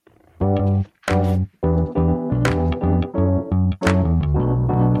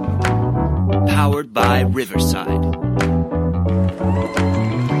Riverside.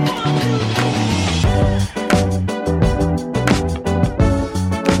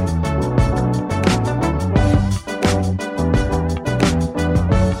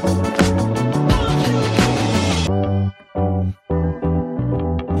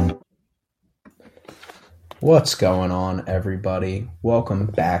 What's going on, everybody? Welcome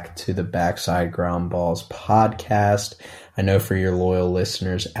back to the Backside Ground Balls podcast. I know for your loyal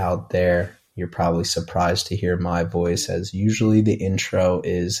listeners out there, you're probably surprised to hear my voice, as usually the intro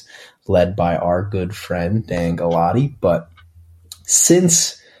is led by our good friend, Dan Galati. But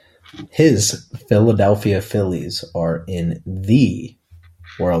since his Philadelphia Phillies are in the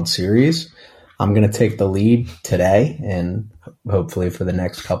World Series, I'm going to take the lead today and hopefully for the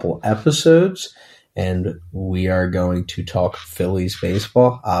next couple episodes. And we are going to talk Phillies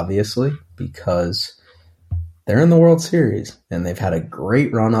baseball, obviously, because they're in the World Series and they've had a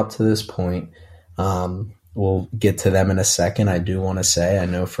great run up to this point. We'll get to them in a second. I do want to say, I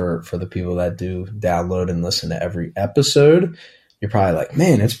know for the people that do download and listen to every episode, you're probably like,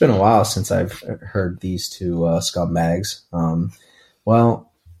 man, it's been a while since I've heard these two scumbags.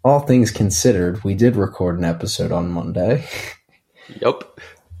 Well, all things considered, we did record an episode on Monday. Yep.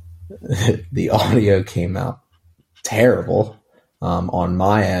 The audio came out terrible on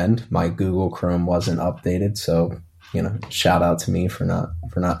my end. My Google Chrome wasn't updated, so shout out to me for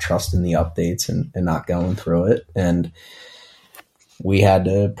not trusting the updates and not going through it. And we had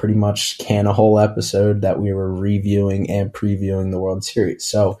to pretty much can a whole episode that we were reviewing and previewing the World Series.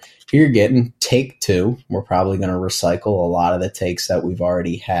 So here you're getting take two. We're probably going to recycle a lot of the takes that we've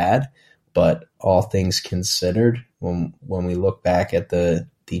already had, but all things considered, when we look back at the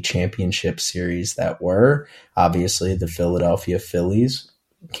championship series that were, obviously the Philadelphia Phillies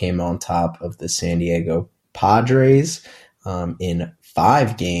came on top of the San Diego Padres in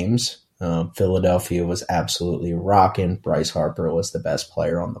 5 games. Philadelphia was absolutely rocking. Bryce Harper was the best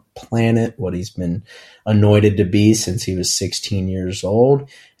player on the planet, what he's been anointed to be since he was 16 years old.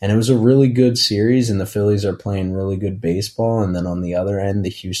 And it was a really good series, and the Phillies are playing really good baseball. And then on the other end, the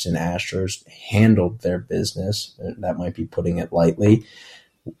Houston Astros handled their business. That might be putting it lightly,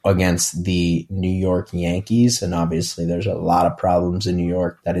 against the New York Yankees. And obviously there's a lot of problems in New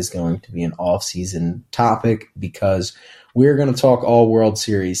York. That is going to be an off-season topic because we're going to talk all World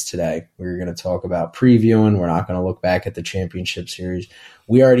Series today. We're going to talk about previewing. We're not going to look back at the championship series.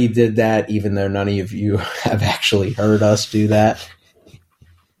 We already did that, even though none of you have actually heard us do that.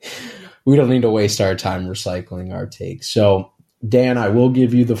 We don't need to waste our time recycling our takes. So, Dan, I will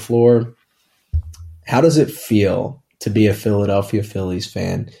give you the floor. How does it feel to be a Philadelphia Phillies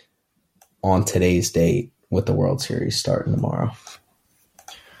fan on today's date with the World Series starting tomorrow?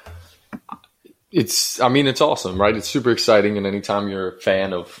 It's awesome, right? It's super exciting. And anytime you're a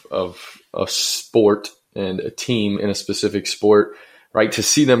fan of a sport and a team in a specific sport, right, to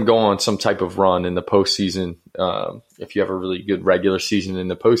see them go on some type of run in the postseason, if you have a really good regular season in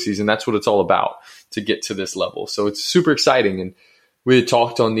the postseason, that's what it's all about, to get to this level. So it's super exciting. And we had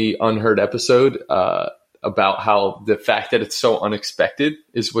talked on the Unheard episode, about how the fact that it's so unexpected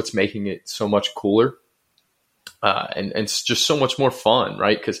is what's making it so much cooler. And it's just so much more fun,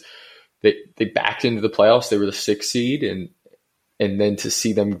 right? Because they backed into the playoffs. They were the 6th seed, and then to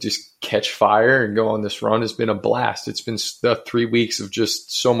see them just catch fire and go on this run has been a blast. It's been the 3 weeks of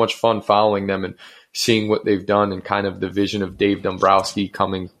just so much fun following them and seeing what they've done, and kind of the vision of Dave Dombrowski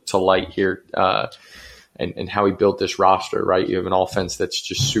coming to light here, and how he built this roster, right? You have an offense that's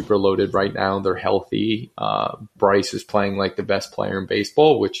just super loaded right now. They're healthy. Bryce is playing like the best player in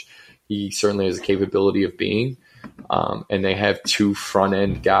baseball, which he certainly has the capability of being. And they have 2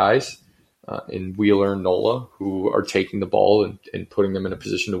 front-end guys in Wheeler and Nola who are taking the ball and putting them in a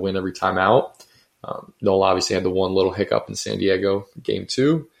position to win every time out. Nola obviously had the one little hiccup in San Diego game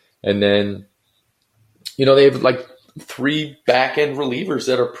 2. And then, they have like 3 back-end relievers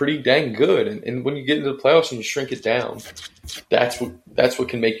that are pretty dang good. And when you get into the playoffs and you shrink it down, that's what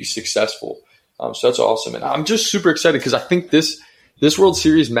can make you successful. So that's awesome. And I'm just super excited because I think this World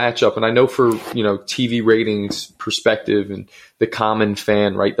Series matchup, and I know for, TV ratings perspective and the common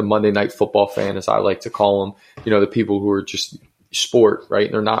fan, right, the Monday Night Football fan, as I like to call them, the people who are just sport, right,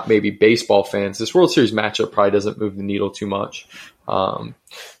 they're not maybe baseball fans. This World Series matchup probably doesn't move the needle too much. The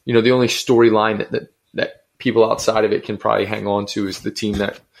only storyline that people outside of it can probably hang on to is the team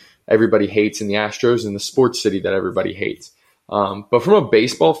that everybody hates in the Astros and the sports city that everybody hates. But from a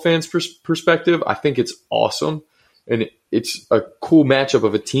baseball fan's perspective, I think it's awesome. And it's a cool matchup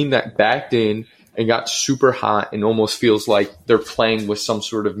of a team that backed in and got super hot and almost feels like they're playing with some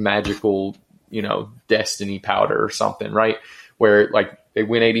sort of magical, destiny powder or something, right? where like they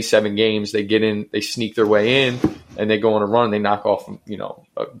win 87 games, they get in, they sneak their way in, and they go on a run, and they knock off,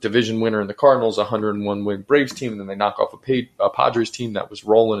 a division winner in the Cardinals, a 101-win Braves team, and then they knock off a Padres team that was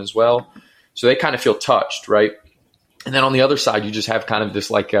rolling as well. So they kind of feel touched, right? And then on the other side, you just have kind of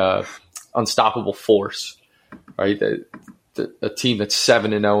this like unstoppable force, right? A team that's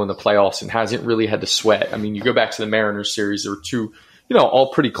 7-0 in the playoffs and hasn't really had to sweat. I mean, you go back to the Mariners series, there were two,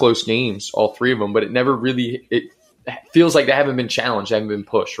 all pretty close games, all three of them, but it feels like they haven't been challenged, they haven't been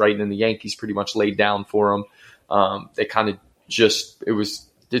pushed, right? And then the Yankees pretty much laid down for them. They kind of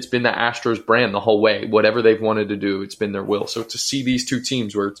it's been the Astros brand the whole way. Whatever they've wanted to do, it's been their will. So to see these two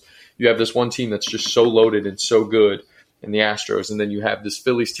teams where you have this one team that's just so loaded and so good in the Astros, and then you have this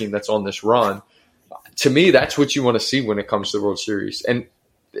Phillies team that's on this run, to me, that's what you want to see when it comes to the World Series. And,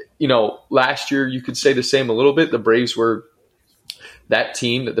 last year you could say the same a little bit. The Braves were that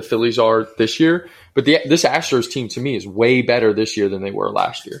team that the Phillies are this year. But this Astros team, to me, is way better this year than they were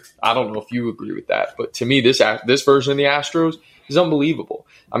last year. I don't know if you agree with that. But to me, this version of the Astros is unbelievable.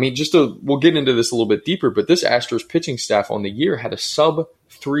 I mean, we'll get into this a little bit deeper, but this Astros pitching staff on the year had a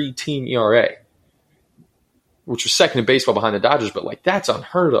sub-3 team ERA, which was second in baseball behind the Dodgers. But, that's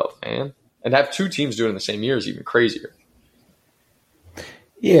unheard of, man. And have two teams doing it in the same year is even crazier.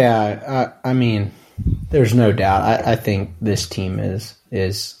 Yeah, I mean, there's no doubt. I think this team is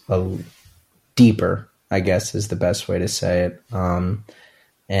a deeper, I guess, is the best way to say it.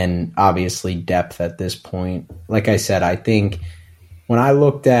 And obviously depth at this point. Like I said, I think when I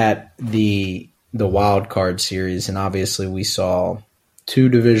looked at the wild card series, and obviously we saw two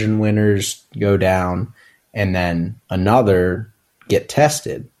division winners go down and then another get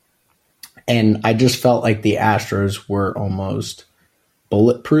tested. And I just felt like the Astros were almost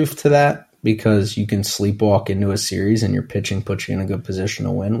bulletproof to that, because you can sleepwalk into a series and your pitching puts you in a good position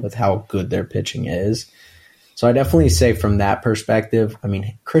to win with how good their pitching is. So I definitely say from that perspective, I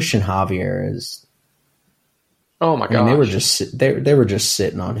mean, Christian Javier is. Oh my god! They were just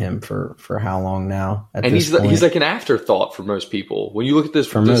sitting on him for how long now? And he's like an afterthought for most people. When you look at this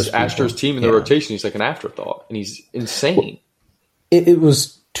Astros team in the rotation, he's like an afterthought, and he's insane. It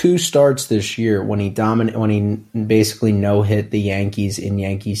was 2 starts this year when he basically no-hit the Yankees in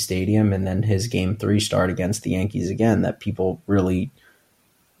Yankee Stadium, and then his Game 3 start against the Yankees again, that people really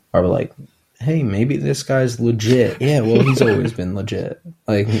are like, hey, maybe this guy's legit. Yeah, well, he's always been legit.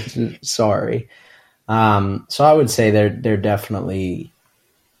 Like, sorry. So I would say they're definitely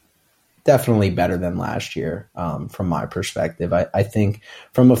better than last year, from my perspective. I think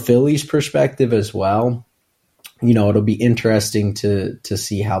from a Phillies perspective as well, it'll be interesting to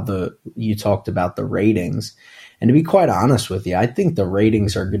see how you talked about the ratings. And to be quite honest with you, I think the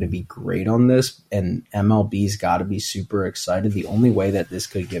ratings are going to be great on this, and MLB's got to be super excited. The only way that this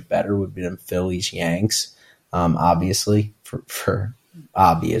could get better would be in Phillies Yanks, obviously, for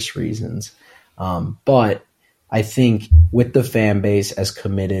obvious reasons. But I think with the fan base as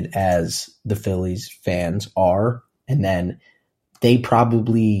committed as the Phillies fans are, and then they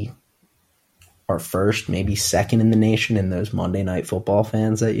probably are first, maybe second in the nation in those Monday Night Football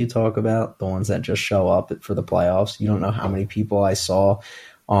fans that you talk about, the ones that just show up for the playoffs. You don't know how many people I saw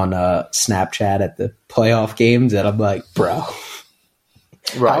on Snapchat at the playoff games that I'm like, bro,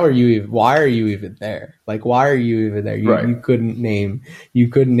 right. Why are you even there? Like, why are you even there? You couldn't name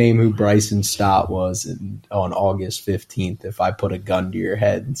who Bryson Stott was on August 15th if I put a gun to your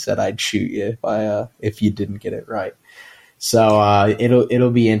head and said I'd shoot you if you didn't get it right. So it'll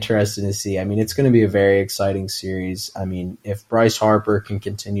be interesting to see. I mean, it's going to be a very exciting series. I mean, if Bryce Harper can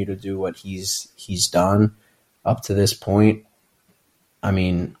continue to do what he's done up to this point, I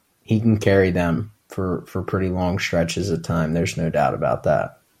mean, he can carry them for pretty long stretches of time. There's no doubt about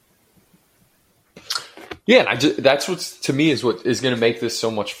that. Yeah, that's what to me is what is going to make this so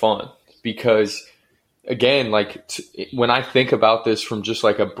much fun, because again, when I think about this from just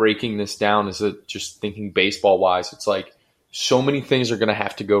like a breaking this down as just thinking baseball wise, it's like, so many things are going to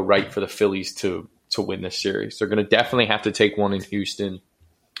have to go right for the Phillies to win this series. They're going to definitely have to take one in Houston.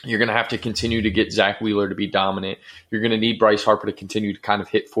 You're going to have to continue to get Zach Wheeler to be dominant. You're going to need Bryce Harper to continue to kind of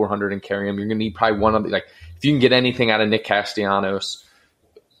hit 400 and carry him. You're going to need probably one of if you can get anything out of Nick Castellanos,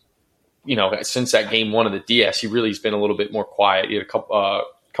 since that game 1 of the DS, he really has been a little bit more quiet. He had a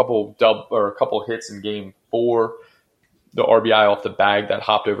couple hits in game 4, the RBI off the bag that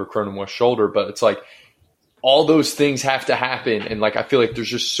hopped over Cronenworth's shoulder, but it's like, all those things have to happen. And I feel like there's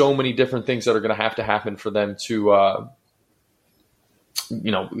just so many different things that are going to have to happen for them to,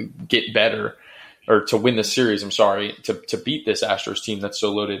 get better, or to win the series. I'm sorry, to beat this Astros team that's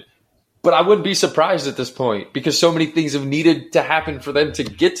so loaded. But I wouldn't be surprised at this point, because so many things have needed to happen for them to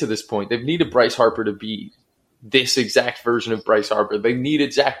get to this point. They've needed Bryce Harper to be this exact version of Bryce Harper. They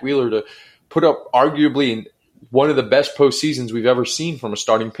needed Zach Wheeler to put up arguably in one of the best postseasons we've ever seen from a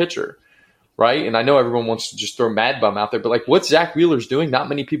starting pitcher, right? And I know everyone wants to just throw Mad Bum out there, but like what Zach Wheeler's doing, not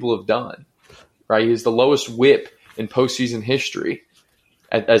many people have done, right? He has the lowest whip in postseason history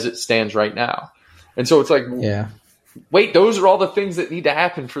as it stands right now. And so it's like, yeah, wait, those are all the things that need to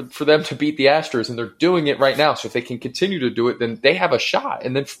happen for them to beat the Astros, and they're doing it right now. So if they can continue to do it, then they have a shot.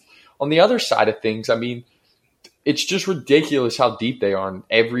 And then on the other side of things, I mean, it's just ridiculous how deep they are, and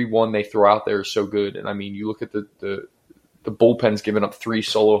everyone they throw out there is so good. And I mean, you look at the bullpen's given up 3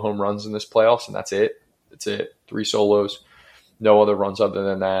 solo home runs in this playoffs, and that's it. That's it. 3 solos, no other runs other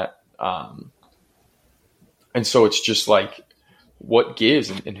than that. And so it's just like, what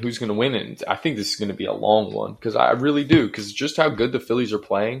gives and who's going to win? And I think this is going to be a long one, because I really do, because just how good the Phillies are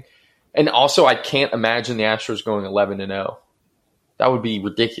playing. And also, I can't imagine the Astros going 11-0. That would be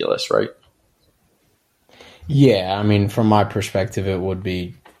ridiculous, right? Yeah, I mean, from my perspective, it would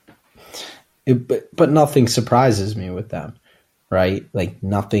be. But nothing surprises me with them, right? Like,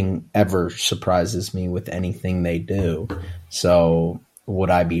 nothing ever surprises me with anything they do. So, would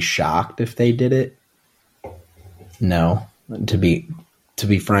I be shocked if they did it? No. To be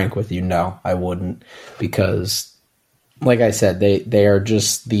frank with you, no, I wouldn't, because, like I said, they are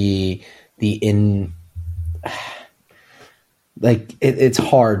just it's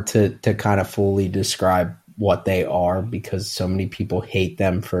hard to kind of fully describe what they are, because so many people hate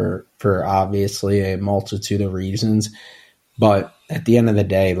them for obviously a multitude of reasons. But at the end of the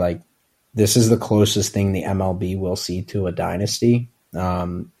day, like, this is the closest thing the MLB will see to a dynasty.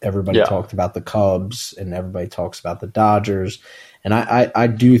 Everybody talked about the Cubs, and everybody talks about the Dodgers. And I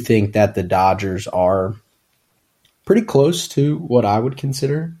do think that the Dodgers are pretty close to what I would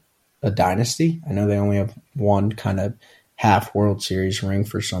consider a dynasty. I know they only have one kind of half World Series ring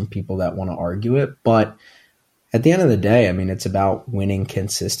for some people that want to argue it. But at the end of the day, I mean, it's about winning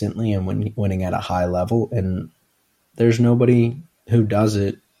consistently and winning at a high level. And there's nobody who does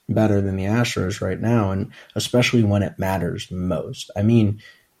it better than the Astros right now, and especially when it matters most. I mean,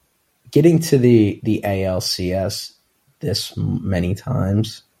 getting to the ALCS this many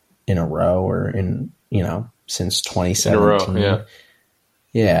times in a row, or in, since 2017. In a row,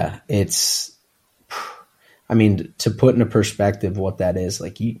 yeah, it's, I mean, to put into perspective what that is,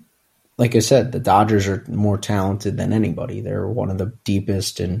 like I said, the Dodgers are more talented than anybody. They're one of the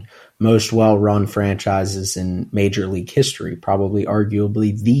deepest and most well-run franchises in Major League history, probably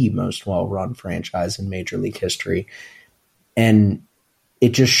arguably the most well-run franchise in Major League history. And it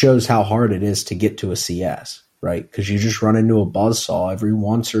just shows how hard it is to get to a CS, right? Because you just run into a buzzsaw every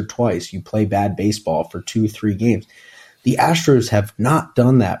once or twice. You play bad baseball for 2-3 games. The Astros have not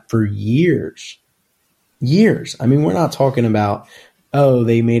done that for years. Years. I mean, we're not talking about,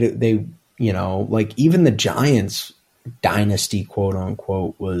 they made it, like, even the Giants dynasty, quote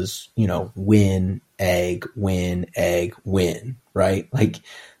unquote, was, win, egg, win, right? Like,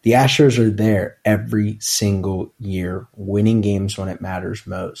 the Astros are there every single year, winning games when it matters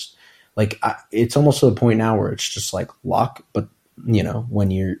most. Like, it's almost to the point now where it's just like luck, but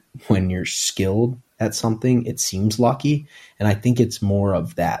when you're skilled at something, it seems lucky. And I think it's more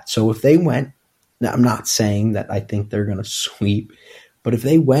of that. So if they went, now, I'm not saying that I think they're going to sweep, but if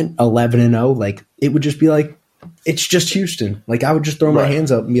they went 11-0, like, it would just be like, it's just Houston. Like, I would just throw my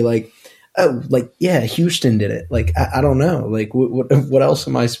hands up and be like, oh, like, yeah, Houston did it. Like, I don't know. Like, what else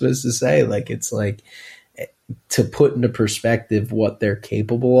am I supposed to say? Like, it's like, to put into perspective what they're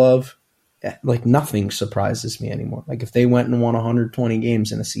capable of, like, nothing surprises me anymore. Like, if they went and won 120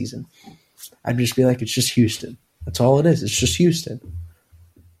 games in a season, I'd just be like, it's just Houston. That's all it is. It's just Houston.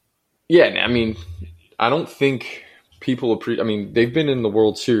 Yeah, I mean, I don't think people they've been in the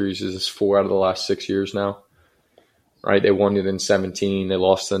World Series is 4 out of the last 6 years now, right? They won it in 2017. They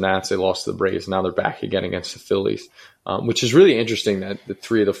lost to the Nats. They lost to the Braves. Now they're back again against the Phillies, which is really interesting that the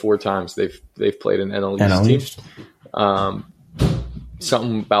 3 of the 4 times they've played an NL East team.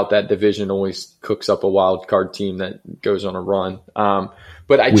 Something about that division always cooks up a wild card team that goes on a run.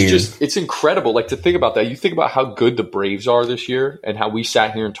 But it's incredible. Like, to think about that, you think about how good the Braves are this year, and how we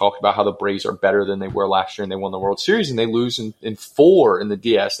sat here and talked about how the Braves are better than they were last year, and they won the World Series, and they lose in 4 in the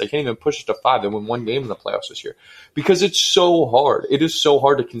DS. They can't even push it to 5. They win 1 game in the playoffs this year, because it's so hard. It is so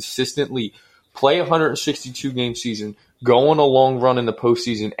hard to consistently play a 162 game season, go on a long run in the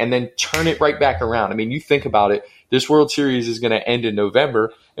postseason, and then turn it right back around. I mean, you think about it. This World Series is going to end in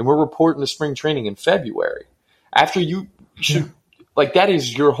November, and we're reporting to spring training in February. After you should. Like, that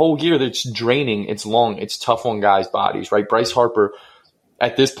is your whole year that's draining. It's long. It's tough on guys' bodies, right? Bryce Harper,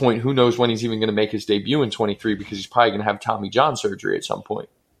 at this point, who knows when he's even going to make his debut in 23, because he's probably going to have Tommy John surgery at some point.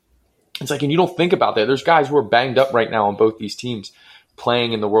 It's like, and you don't think about that. There's guys who are banged up right now on both these teams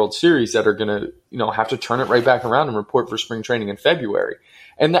playing in the World Series that are going to, have to turn it right back around and report for spring training in February.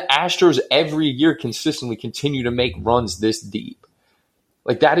 And the Astros every year consistently continue to make runs this deep.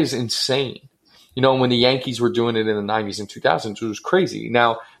 Like, that is insane. When the Yankees were doing it in the 90s and 2000s, it was crazy.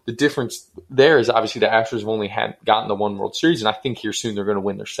 Now, the difference there is obviously the Astros have only gotten the one World Series, and I think here soon they're going to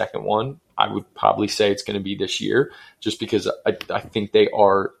win their second one. I would probably say it's going to be this year, just because I think they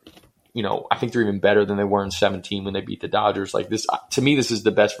are, I think they're even better than they were in 2017 when they beat the Dodgers. Like, this, to me, this is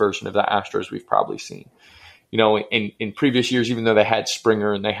the best version of the Astros we've probably seen. In previous years, even though they had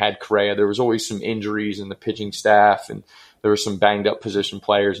Springer and they had Correa, there was always some injuries in the pitching staff, and there were some banged up position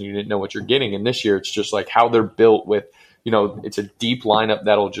players, and you didn't know what you're getting. And this year, it's just like how they're built with, it's a deep lineup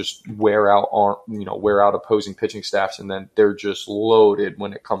that'll just wear out opposing pitching staffs, and then they're just loaded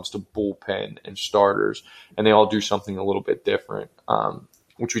when it comes to bullpen and starters, and they all do something a little bit different,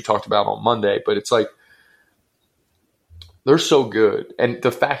 which we talked about on Monday. But it's like, they're so good. And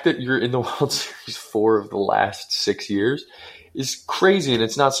the fact that you're in the World Series 4 of the last 6 years is crazy, and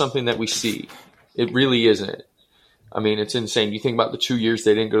it's not something that we see. It really isn't. I mean, it's insane. You think about the 2 years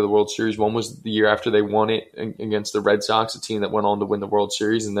they didn't go to the World Series. One was the year after they won it against the Red Sox, a team that went on to win the World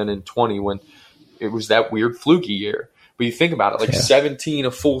Series, and then in 20 when it was that weird fluky year. But you think about it, like 17,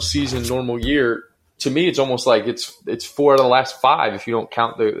 a full season, normal year, to me it's almost like it's 4 of the last 5 if you don't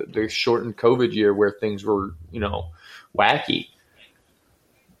count the shortened COVID year where things were, wacky.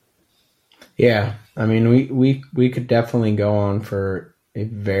 Yeah, I mean, we could definitely go on for a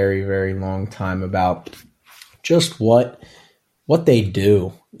very, very long time about just what they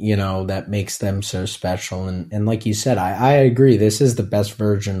do, that makes them so special. And like you said, I agree. This is the best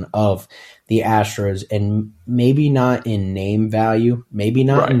version of the Astros, and maybe not in name value, maybe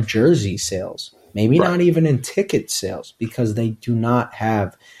not in jersey sales, maybe not even in ticket sales, because they do not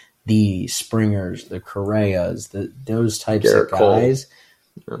have the Springers, the Correas, those types of guys,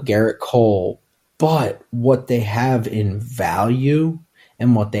 Garrett Cole. But what they have in value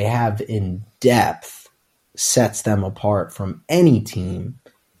and what they have in depth sets them apart from any team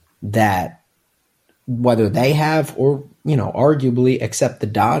that, whether they have or, arguably, except the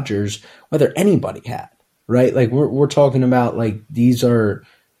Dodgers, whether anybody had, right? Like, we're talking about, like, these are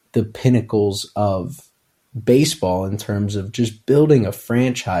the pinnacles of baseball in terms of just building a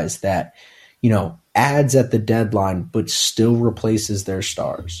franchise that, adds at the deadline but still replaces their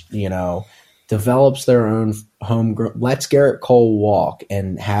stars, develops their own homegrown, lets Garrett Cole walk,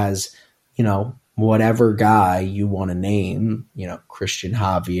 and has, whatever guy you want to name, Christian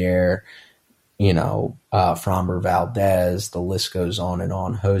Javier, Framber Valdez, the list goes on and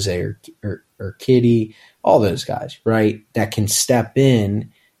on, Jose or Kitty, all those guys, right, that can step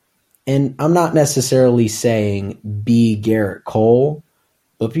in. And I'm not necessarily saying be Garrett Cole,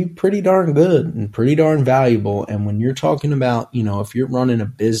 but be pretty darn good and pretty darn valuable. And when you're talking about, if you're running a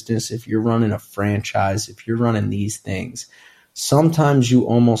business, if you're running a franchise, if you're running these things, sometimes you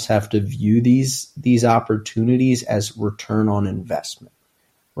almost have to view these opportunities as return on investment,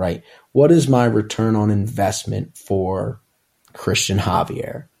 right? What is my return on investment for Christian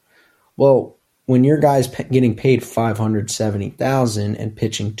Javier? Well, when your guy's getting paid $570,000 and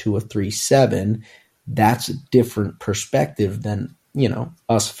pitching to a 3.7, that's a different perspective than,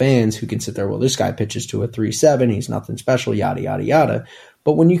 us fans who can sit there, well, this guy pitches to a 3.7, he's nothing special, yada, yada, yada.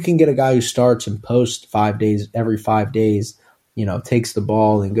 But when you can get a guy who starts and posts every 5 days, takes the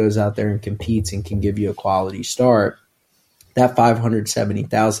ball and goes out there and competes and can give you a quality start, that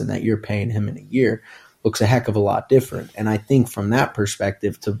 $570,000 that you're paying him in a year looks a heck of a lot different. And I think from that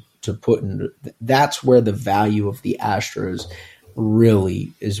perspective, to put in, that's where the value of the Astros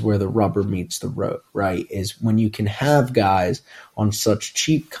really is, where the rubber meets the road, right? Is when you can have guys on such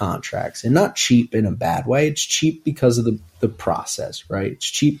cheap contracts, and not cheap in a bad way. It's cheap because of the process, right? It's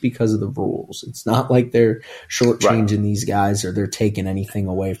cheap because of the rules. It's not like they're shortchanging these guys, or they're taking anything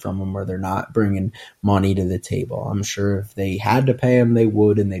away from them, or they're not bringing money to the table. I'm sure if they had to pay them, they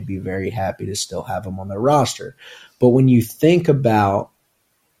would, and they'd be very happy to still have them on their roster. But when you think about,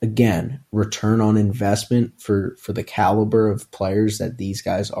 again, return on investment for the caliber of players that these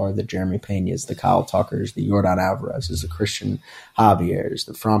guys are, the Jeremy Peñas, the Kyle Tuckers, the Yordan Alvarez's, the Christian Javier's,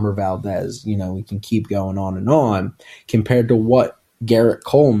 the Framber Valdez, we can keep going on, compared to what Garrett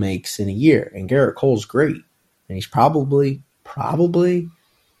Cole makes in a year. And Garrett Cole's great. And he's probably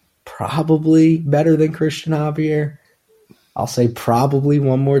better than Christian Javier. I'll say probably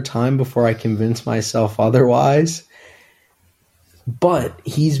one more time before I convince myself otherwise. but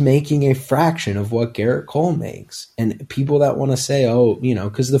he's making a fraction of what Garrett Cole makes. And people that want to say, oh,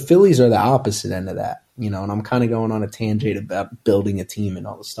 because the Phillies are the opposite end of that, and I'm kind of going on a tangent about building a team and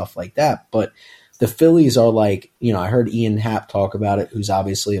all the stuff like that. But the Phillies are like, I heard Ian Happ talk about it, who's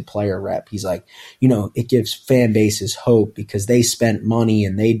obviously a player rep. He's like, it gives fan bases hope because they spent money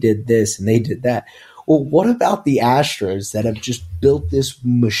and they did this and they did that. Well, what about the Astros that have just built this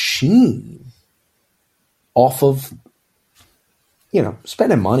machine off of,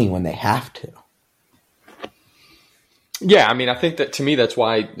 spending money when they have to? Yeah, I mean, I think that to me, that's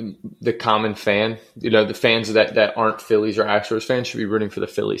why the common fan, the fans that aren't Phillies or Astros fans should be rooting for the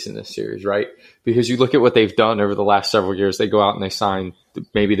Phillies in this series, right? Because you look at what they've done over the last several years. They go out and they sign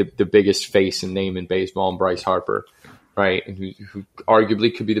maybe the biggest face and name in baseball, and Bryce Harper, right? And who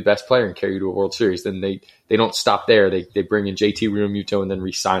arguably could be the best player and carry you to a World Series. Then they don't stop there. They bring in JT Realmuto and then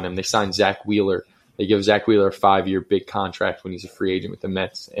re-sign him. They sign Zach Wheeler. They give Zach Wheeler a 5-year big contract when he's a free agent with the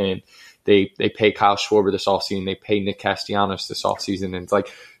Mets. And they pay Kyle Schwarber this offseason. They pay Nick Castellanos this offseason. And it's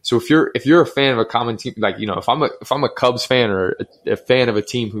like, so if you're a fan of a common team, like, if I'm a Cubs fan or a fan of a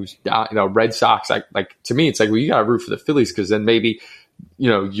team who's, Red Sox, like to me, it's like, well, you got to root for the Phillies, because then maybe,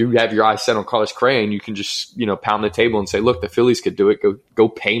 you have your eyes set on Carlos Correa and you can just, pound the table and say, look, the Phillies could do it. Go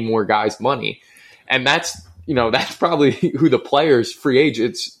pay more guys money. And that's probably who the players,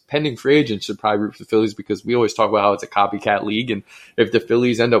 pending free agents should probably root for the Phillies, because we always talk about how it's a copycat league. And if the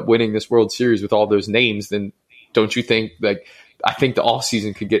Phillies end up winning this World Series with all those names, then don't you think, I think the off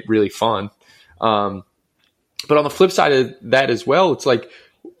season could get really fun. But on the flip side of that as well, it's like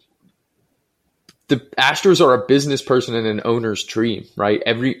the Astros are a business person and an owner's dream, right?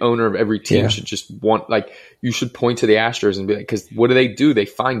 Every owner of every team should just you should point to the Astros and be like, because what do? They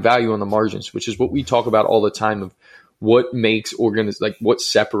find value on the margins, which is what we talk about all the time of what makes what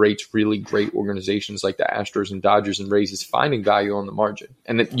separates really great organizations like the Astros and Dodgers and Rays is finding value on the margin.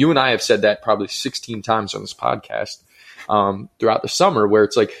 And that you and I have said that probably 16 times on this podcast throughout the summer, where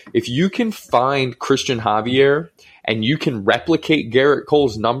it's like, if you can find Christian Javier and you can replicate Garrett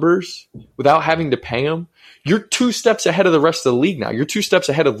Cole's numbers without having to pay him, you're 2 steps ahead of the rest of the league now. You're 2 steps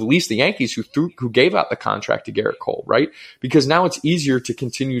ahead of at least the Yankees who gave out the contract to Garrett Cole, right? Because now it's easier to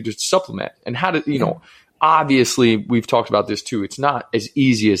continue to supplement. And obviously we've talked about this too. It's not as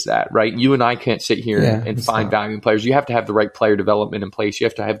easy as that, right? You and I can't sit here and find value in players. You have to have the right player development in place. You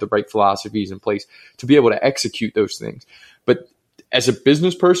have to have the right philosophies in place to be able to execute those things. But as a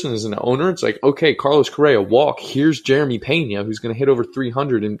business person, as an owner, it's like, okay, Carlos Correa, walk. Here's Jeremy Pena, who's going to hit over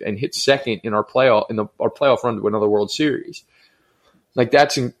 300 and hit second in our playoff run to another World Series. Like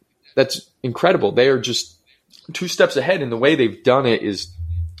that's incredible. They are just 2 steps ahead, and the way they've done it is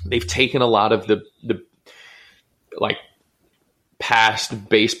they've taken a lot of the past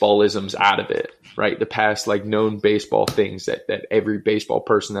baseballisms out of it, right? The past known baseball things that every baseball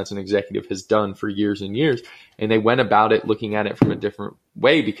person that's an executive has done for years and years. And they went about it looking at it from a different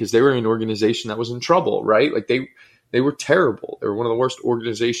way, because they were an organization that was in trouble, right? Like they were terrible. They were one of the worst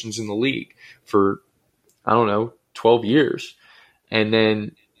organizations in the league for, 12 years. And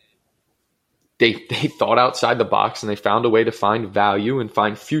then they thought outside the box and they found a way to find value and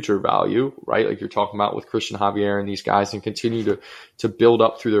find future value, right? Like you're talking about with Christian Javier and these guys, and continue to build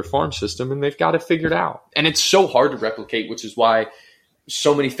up through their farm system, and they've got it figured out. And it's so hard to replicate, which is why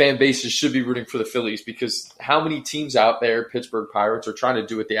so many fan bases should be rooting for the Phillies, because how many teams out there, Pittsburgh Pirates, are trying to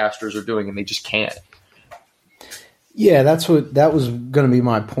do what the Astros are doing and they just can't. Yeah, that was going to be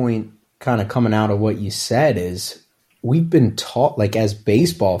my point, kind of coming out of what you said, is we've been taught, as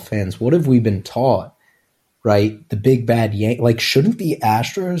baseball fans, what have we been taught, right? The big bad shouldn't the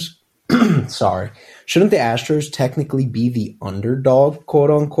Astros, shouldn't the Astros technically be the underdog, quote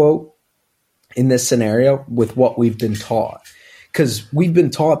unquote, in this scenario with what we've been taught? Because we've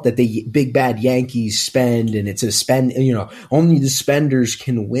been taught that the big bad Yankees spend, and it's a spend, only the spenders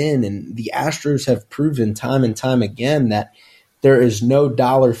can win. And the Astros have proven time and time again that there is no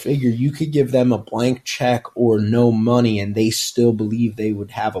dollar figure. You could give them a blank check or no money, and they still believe they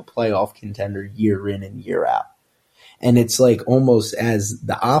would have a playoff contender year in and year out. And it's almost as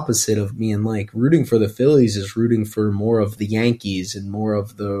the opposite of being rooting for the Phillies is rooting for more of the Yankees and more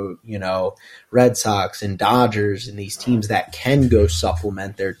of the, Red Sox and Dodgers and these teams that can go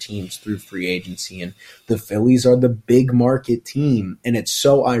supplement their teams through free agency. And the Phillies are the big market team. And it's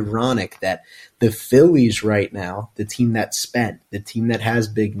so ironic that the Phillies right now, the team that spent, the team that has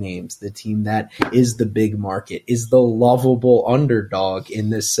big names, the team that is the big market, is the lovable underdog in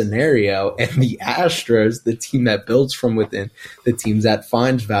this scenario. And the Astros, the team that builds from within, the team that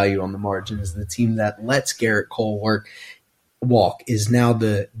finds value on the margins, the team that lets Garrett Cole walk, is now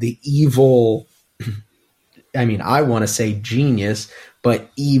the evil I mean, I want to say genius, but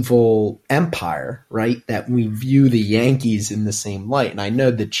evil empire, right? That we view the Yankees in the same light. And I know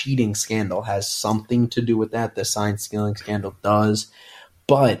the cheating scandal has something to do with that. The sign stealing scandal does.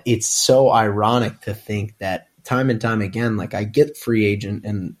 But it's so ironic to think that time and time again, like I get free agent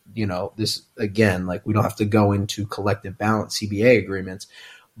and, this again, like we don't have to go into collective balance CBA agreements,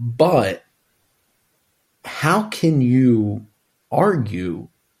 but how can you argue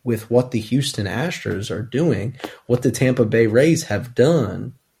with what the Houston Astros are doing, what the Tampa Bay Rays have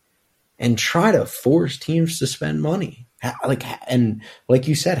done, and try to force teams to spend money? And like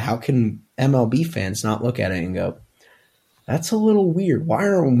you said, how can MLB fans not look at it and go, that's a little weird. Why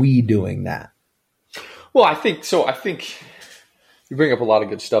aren't we doing that? Well, I think so. I think you bring up a lot of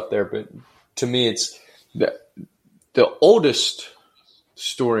good stuff there, but to me, it's the oldest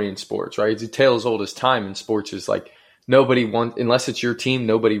story in sports, right? It's a tale as old as time in sports. Is like nobody wants, unless it's your team,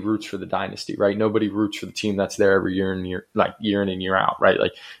 nobody roots for the dynasty, right? Nobody roots for the team that's there every year and year, like year in and year out, right?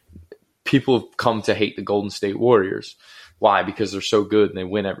 Like people have come to hate the Golden State Warriors. Why? Because they're so good and they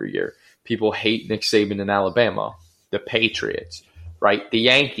win every year. People hate Nick Saban in Alabama, the Patriots, right? The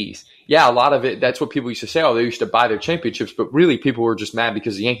Yankees. Yeah, a lot of it, that's what people used to say. Oh, they used to buy their championships, but really people were just mad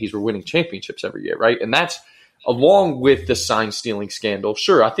because the Yankees were winning championships every year, right? And that's along with the sign stealing scandal.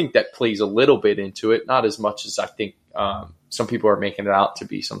 Sure, I think that plays a little bit into it, not as much as I think some people are making it out to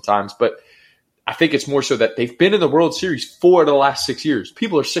be sometimes, but I think it's more so that they've been in the World Series 4 of the last 6 years.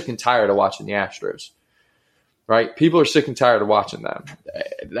 People are sick and tired of watching the Astros, right? People are sick and tired of watching them.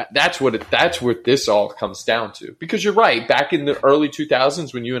 That's what this all comes down to. Because you're right. Back in the early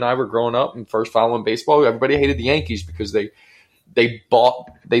 2000s, when you and I were growing up and first following baseball, everybody hated the Yankees because they bought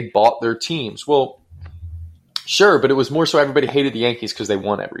their teams. Well, sure, but it was more so everybody hated the Yankees because they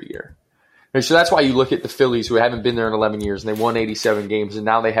won every year. And so that's why you look at the Phillies, who haven't been there in 11 years, and they won 87 games, and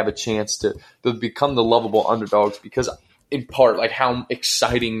now they have a chance to become the lovable underdogs because, in part, like how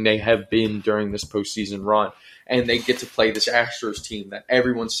exciting they have been during this postseason run. And they get to play this Astros team that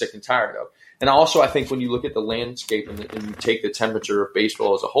everyone's sick and tired of. And also, I think when you look at the landscape and you take the temperature of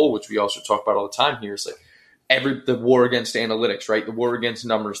baseball as a whole, which we also talk about all the time here, it's like the war against analytics, right? The war against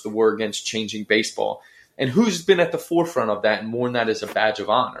numbers, the war against changing baseball. And who's been at the forefront of that and worn that as a badge of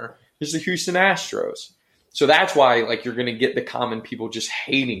honor is the Houston Astros. So that's why, like, you're going to get the common people just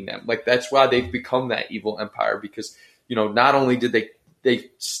hating them. Like, that's why they've become that evil empire because, not only did they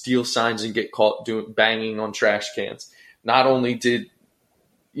steal signs and get caught banging on trash cans. Not only did,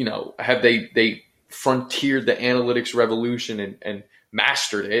 have they frontiered the analytics revolution and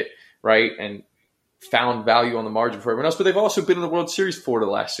mastered it, right? And found value on the margin for everyone else, but they've also been in the World Series 4 of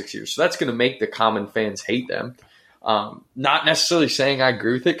the last 6 years. So that's going to make the common fans hate them. Not necessarily saying I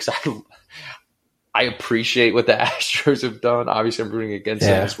agree with it because I appreciate what the Astros have done. Obviously, I'm rooting against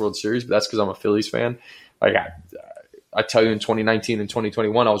them in this World Series, but that's because I'm a Phillies fan. Like I tell you, in 2019 and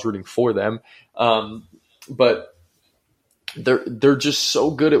 2021, I was rooting for them. But they're just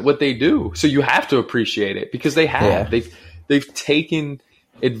so good at what they do. So you have to appreciate it because they have. Yeah. They've taken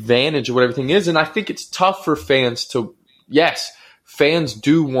advantage of what everything is. And I think it's tough for fans to – yes, fans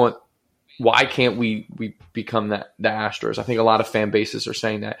do want – why can't we become the Astros? I think a lot of fan bases are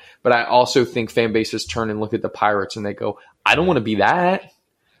saying that. But I also think fan bases turn and look at the Pirates and they go, I don't want to be that.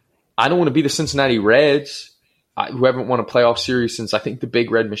 I don't want to be the Cincinnati Reds, who haven't won a playoff series since I think the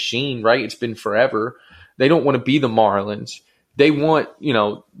Big Red Machine, right? It's been forever. They don't want to be the Marlins. They want,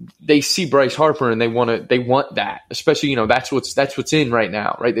 they see Bryce Harper and they want that, especially, that's what's in right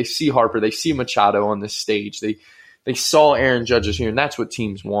now, right? They see Harper, they see Machado on this stage. They saw Aaron Judge here, and that's what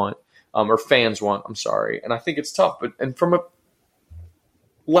teams want, or fans want. I'm sorry. And I think it's tough, from a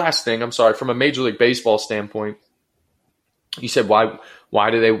Major League Baseball standpoint, you said, why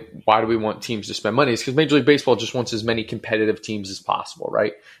do we want teams to spend money? It's because Major League Baseball just wants as many competitive teams as possible,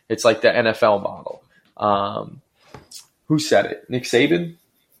 right? It's like the NFL model. Who said it? Nick Saban?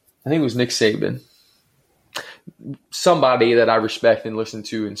 I think it was Nick Saban. Somebody that I respect and listen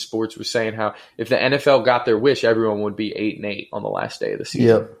to in sports was saying how if the NFL got their wish, everyone would be 8-8 on the last day of the season.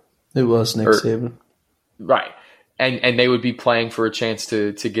 Yep, it was Nick Saban. Right. And they would be playing for a chance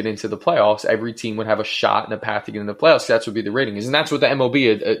to get into the playoffs. Every team would have a shot and a path to get into the playoffs. That's what be the rating is. And that's what the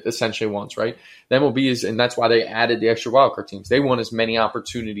MLB essentially wants, right? The MLB is, and that's why they added the extra wildcard teams. They want as many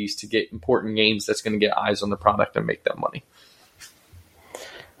opportunities to get important games that's going to get eyes on the product and make them money.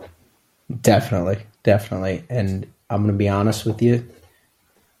 Definitely. And I'm going to be honest with you.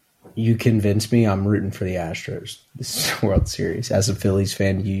 You convinced me I'm rooting for the Astros this World Series. As a Phillies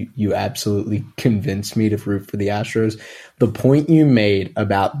fan, you absolutely convinced me to root for the Astros. The point you made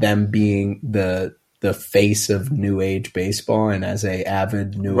about them being the face of new age baseball, and as a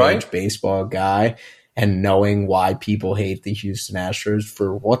avid new age baseball guy, and knowing why people hate the Houston Astros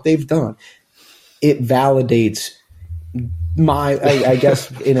for what they've done, it validates I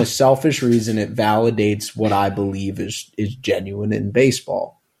guess in a selfish reason, it validates what I believe is genuine in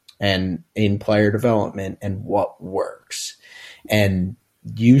baseball and in player development and what works. And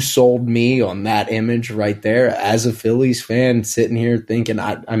you sold me on that image right there as a Phillies fan, sitting here thinking,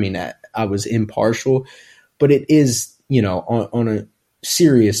 I was impartial, but it is, on a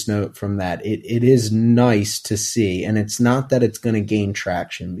serious note from that, it is nice to see. And it's not that it's going to gain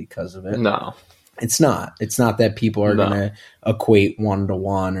traction because of it. No. It's not. It's not that people are going to equate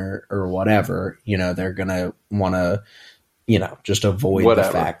 1-to-1 or whatever. They're going to want to, just avoid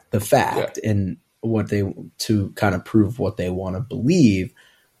the fact and what to kind of prove what they want to believe.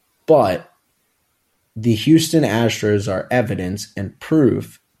 But the Houston Astros are evidence and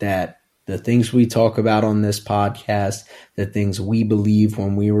proof that the things we talk about on this podcast, the things we believe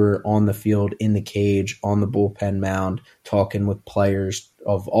when we were on the field, in the cage, on the bullpen mound, talking with players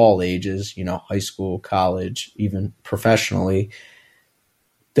of all ages, high school, college, even professionally,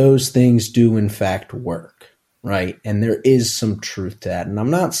 those things do in fact work, right? And there is some truth to that. And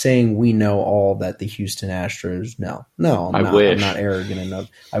I'm not saying we know all that the Houston Astros know. No, I'm not arrogant enough.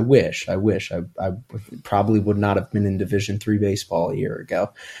 I wish. I probably would not have been in Division III baseball a year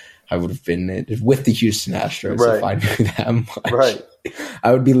ago. I would have been with the Houston Astros if I knew that much. Right.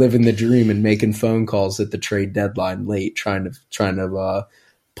 I would be living the dream and making phone calls at the trade deadline late, trying to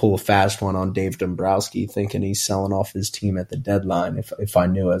pull a fast one on Dave Dombrowski, thinking he's selling off his team at the deadline. If I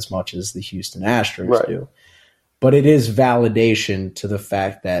knew as much as the Houston Astros do, but it is validation to the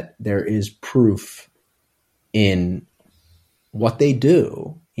fact that there is proof in what they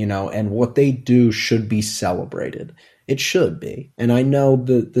do, and what they do should be celebrated. It should be. And I know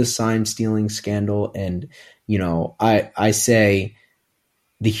the sign stealing scandal, and I say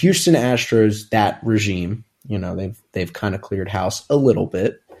the Houston Astros, that regime, they've kind of cleared house a little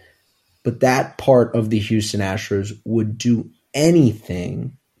bit, but that part of the Houston Astros would do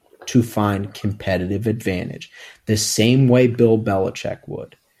anything to find competitive advantage, the same way Bill Belichick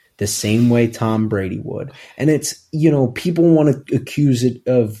would, the same way Tom Brady would. And it's, people want to accuse it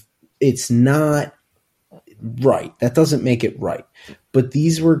of, it's not right. That doesn't make it right. But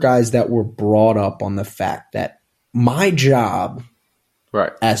these were guys that were brought up on the fact that my job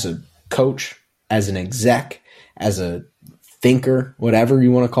as a coach, as an exec, as a thinker, whatever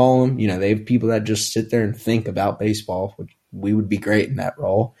you want to call them, they have people that just sit there and think about baseball, which we would be great in that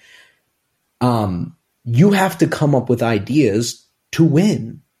role. You have to come up with ideas to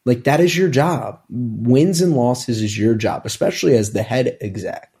win. Like, that is your job. Wins and losses is your job, especially as the head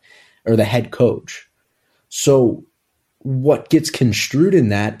exec or the head coach. So what gets construed in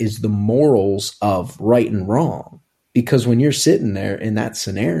that is the morals of right and wrong. Because when you're sitting there in that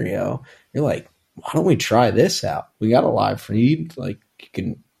scenario, you're like, why don't we try this out? We got a live feed. Like, you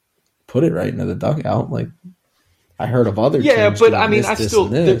can put it right into the dugout. Like, I heard of other teams but doing I mean, I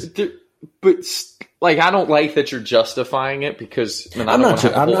don't like that you're justifying it, because I'm not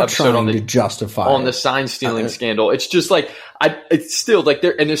trying to justify on the sign stealing scandal. It's just like it's still like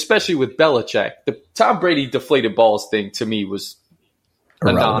there, and especially with Belichick, the Tom Brady deflated balls thing to me was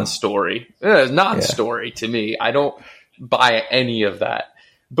a non-story. Non-story to me. I don't buy any of that.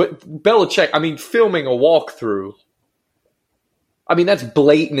 But Belichick, filming a walkthrough, that's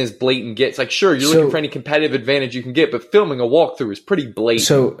blatant as blatant gets. Like, sure, you're looking for any competitive advantage you can get, but filming a walkthrough is pretty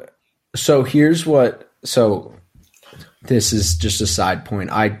blatant. So here's what. So this is just a side point.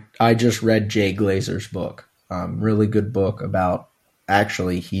 I just read Jay Glazer's book. Really good book about.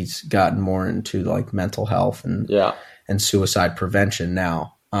 Actually, he's gotten more into like mental health and suicide prevention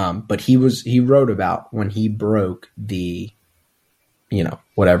now. But he wrote about when he broke the,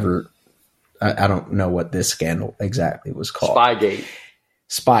 whatever. I don't know what this scandal exactly was called.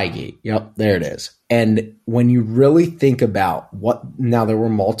 Spygate. Yep, there it is. And when you really think about now there were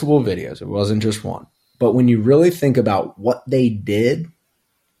multiple videos. It wasn't just one. But when you really think about what they did,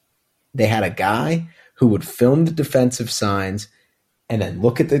 they had a guy who would film the defensive signs and then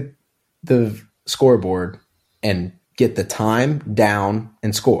look at the scoreboard and get the time down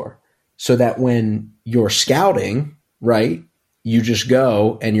and score. So that when you're scouting, right, you just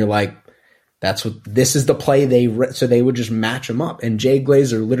go and you're like, this is the play so they would just match them up. And Jay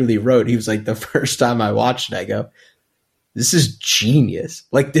Glazer literally wrote, he was like, the first time I watched it, I go, this is genius.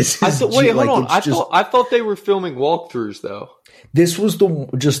 Like, this is hold on. I thought they were filming walkthroughs though. This was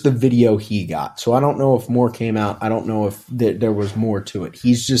just the video he got. So I don't know if more came out. I don't know if there was more to it.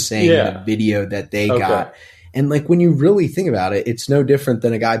 He's just saying the video that they got. And like, when you really think about it, it's no different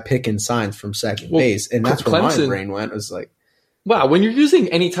than a guy picking signs from second base. And that's where my brain went. It was like, Wow, when you're using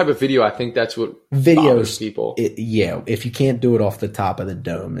any type of video, I think that's what bothers people. Yeah, if you can't do it off the top of the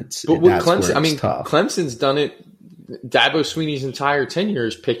dome, that's Clemson, where it's tough. Clemson's done it. Dabo Swinney's entire tenure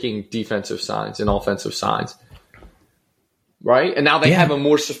is picking defensive signs and offensive signs, right? And now they have a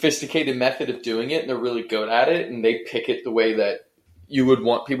more sophisticated method of doing it, and they're really good at it, and they pick it the way that you would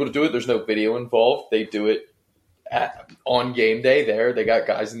want people to do it. There's no video involved. They do it on game day there. They got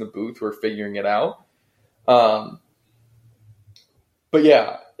guys in the booth who are figuring it out. But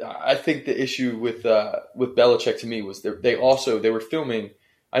yeah, I think the issue with Belichick to me was they were filming.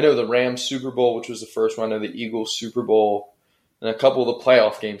 I know the Rams Super Bowl, which was the first one. I know the Eagles Super Bowl, and a couple of the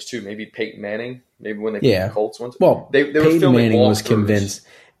playoff games too. Maybe Peyton Manning. Maybe when they beat the Colts once. Well, they were filming.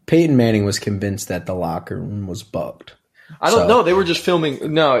 Peyton Manning was convinced that the locker room was bugged. I don't know. They were just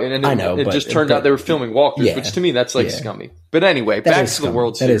filming. No, and I know, it just turned out they were filming walkthroughs, which to me that's like scummy. But anyway, back to the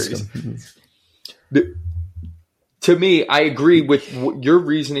World Series. To me, I agree with your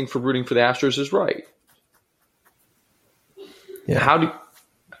reasoning for rooting for the Astros is right. Yeah. How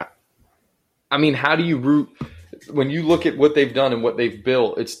do you root when you look at what they've done and what they've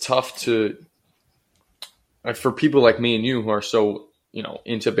built? It's tough for people like me and you who are so,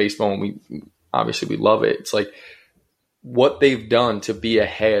 into baseball and we love it. It's like what they've done to be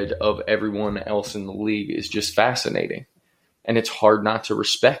ahead of everyone else in the league is just fascinating, and it's hard not to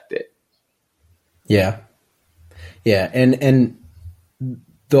respect it. Yeah. Yeah, and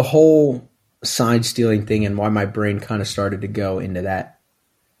the whole sign stealing thing and why my brain kind of started to go into that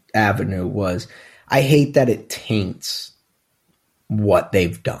avenue was I hate that it taints what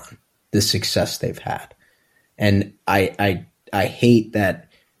they've done, the success they've had. And I hate that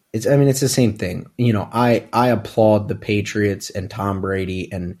it's the same thing. I applaud the Patriots and Tom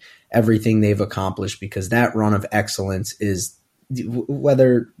Brady and everything they've accomplished because that run of excellence is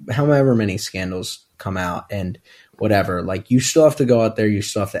however many scandals come out and whatever, like you still have to go out there, you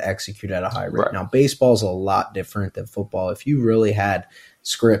still have to execute at a high rate. Right. Now, baseball's a lot different than football. If you really had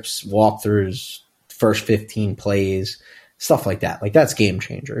scripts, walkthroughs, first 15 plays, stuff like that, like that's game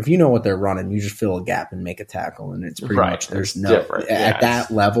changer. If you know what they're running, you just fill a gap and make a tackle, and it's pretty much there's no different. At that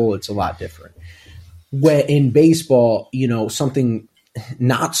level, it's a lot different. When in baseball, something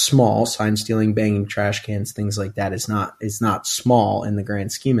not small, sign stealing, banging trash cans, things like that is not small in the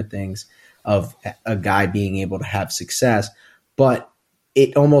grand scheme of things. Of a guy being able to have success, but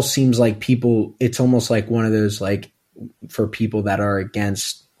it almost seems like it's almost like one of those, like for people that are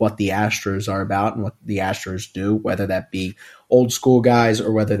against what the Astros are about and what the Astros do, whether that be old school guys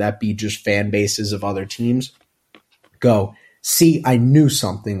or whether that be just fan bases of other teams, go, see, I knew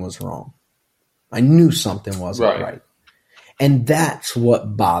something was wrong. I knew something wasn't right. And that's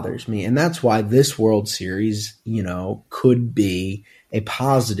what bothers me. And that's why this World Series, could be a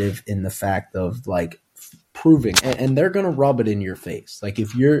positive in the fact of like proving, and they're going to rub it in your face. Like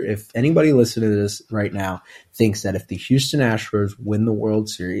if anybody listening to this right now thinks that if the Houston Astros win the World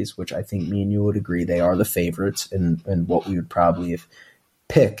Series, which I think me and you would agree, they are the favorites and what we would probably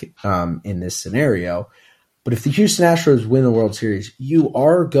pick in this scenario. But if the Houston Astros win the World Series, you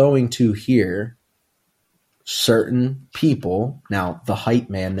are going to hear certain people, now the hype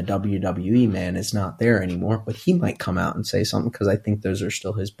man, the WWE man is not there anymore, but he might come out and say something because I think those are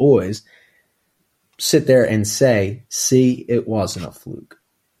still his boys, sit there and say, see, it wasn't a fluke.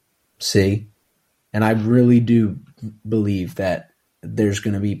 See? And I really do believe that it's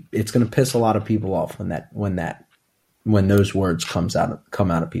going to piss a lot of people off when those words come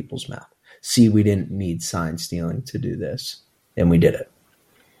out of people's mouth. See, we didn't need sign stealing to do this, and we did it.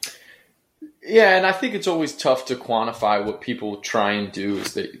 Yeah, and I think it's always tough to quantify what people try and do.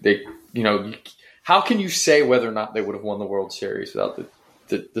 Is they how can you say whether or not they would have won the World Series without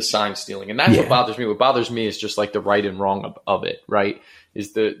the sign stealing? And that's what bothers me. What bothers me is just like the right and wrong of it, right?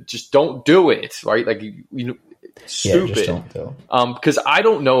 Is just don't do it, right? Like stupid. Yeah, just don't do. Because I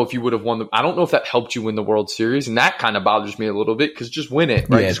don't know if you would have won I don't know if that helped you win the World Series, and that kind of bothers me a little bit because just win it,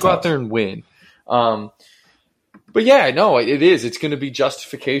 right? Just go out there and win. But yeah, no, it is. It's going to be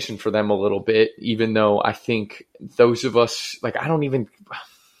justification for them a little bit, even though I think those of us, like, I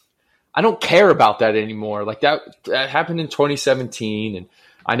don't care about that anymore. Like that happened in 2017. And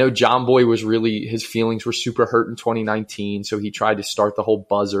I know John Boy his feelings were super hurt in 2019. So he tried to start the whole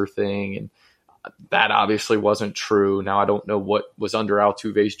buzzer thing. And that obviously wasn't true. Now I don't know what was under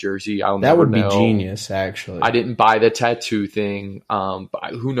Altuve's jersey. That would be genius, actually. I didn't buy the tattoo thing.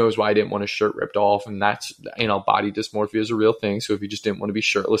 But who knows why I didn't want his shirt ripped off. And that's, body dysmorphia is a real thing. So if you just didn't want to be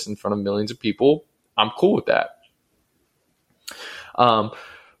shirtless in front of millions of people, I'm cool with that.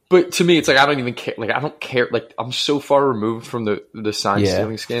 But to me, it's like I don't even care. Like I don't care. Like I'm so far removed from the sign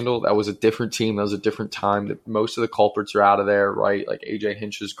stealing scandal. That was a different team. That was a different time. That most of the culprits are out of there, right? Like AJ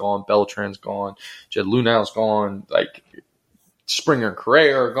Hinch is gone, Beltran's gone, Jed Lunau's gone, like Springer and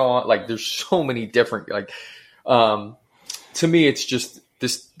Correa are gone. Like there's so many different. Like to me, it's just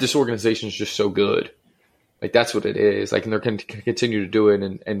this organization is just so good. Like that's what it is. Like, and they're going to continue to do it.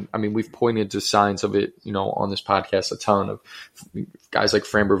 And I mean, we've pointed to signs of it, on this podcast, a ton of guys like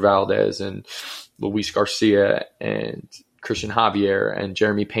Framber Valdez and Luis Garcia and Christian Javier and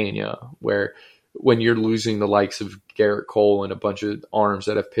Jeremy Pena, where when you're losing the likes of Garrett Cole and a bunch of arms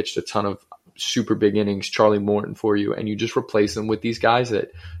that have pitched a ton of super big innings, Charlie Morton for you, and you just replace them with these guys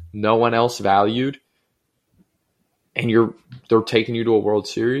that no one else valued, and they're taking you to a World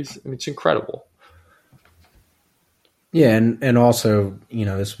Series. I mean, it's incredible. Yeah, and also,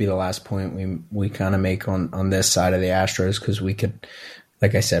 this will be the last point we kind of make on this side of the Astros, because we could,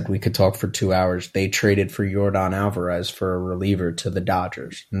 like I said, we could talk for 2 hours. They traded for Yordan Alvarez for a reliever to the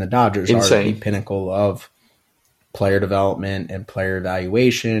Dodgers, and the Dodgers are the pinnacle of player development and player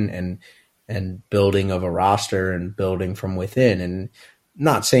evaluation and building of a roster and building from within. And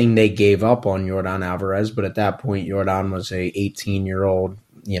not saying they gave up on Yordan Alvarez, but at that point, Yordan was a 18-year-old,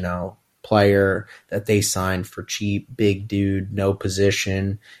 player that they signed for cheap, big dude, no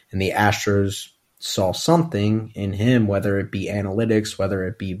position, and the Astros saw something in him, whether it be analytics, whether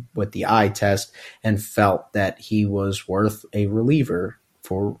it be with the eye test, and felt that he was worth a reliever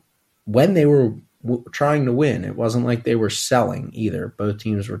for when they were trying to win. It wasn't like they were selling either. Both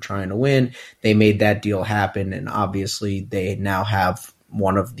teams were trying to win. They made that deal happen, and obviously they now have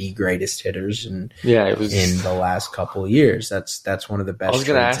one of the greatest hitters in the last couple of years. That's one of the best. I was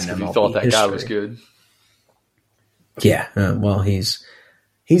going to ask if you thought that guy was good. Yeah, well, he's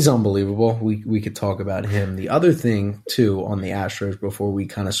unbelievable. We could talk about him. The other thing too on the Astros before we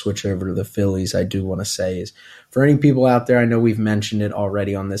kind of switch over to the Phillies, I do want to say is for any people out there, I know we've mentioned it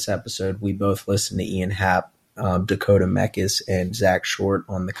already on this episode. We both listen to Ian Happ, Dakota Meckes, and Zach Short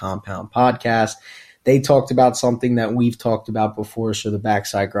on the Compound Podcast. They talked about something that we've talked about before, so the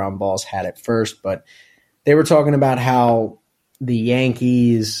backside ground balls had it first, but they were talking about how the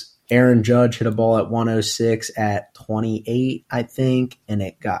Yankees, Aaron Judge hit a ball at 106 at 28, I think, and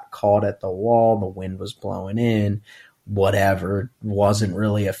it got caught at the wall. The wind was blowing in, whatever. Wasn't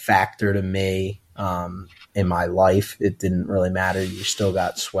really a factor to me in my life. It didn't really matter. You still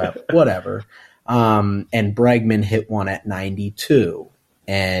got swept, whatever. And Bregman hit one at 92,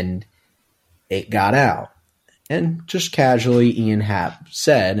 and it got out. And just casually, Ian Happ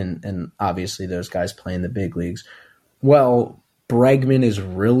said, and obviously those guys play in the big leagues, well, Bregman is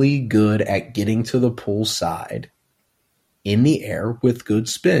really good at getting to the pull side in the air with good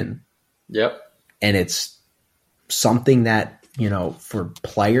spin. Yep. And it's something that, for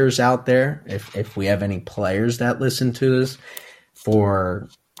players out there, if we have any players that listen to this, for,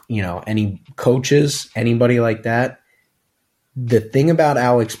 any coaches, anybody like that, the thing about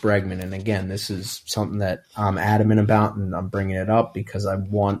Alex Bregman, and again, this is something that I'm adamant about and I'm bringing it up because I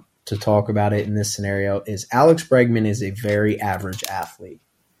want to talk about it in this scenario, is Alex Bregman is a very average athlete.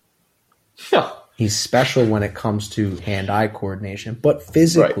 Yeah. He's special when it comes to hand-eye coordination, but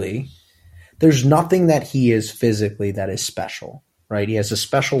physically, there's nothing that he is physically that is special, right? He has a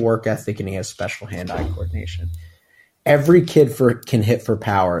special work ethic and he has special hand-eye coordination. Every kid can hit for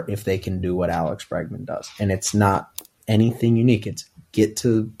power if they can do what Alex Bregman does, and it's not anything unique. It's get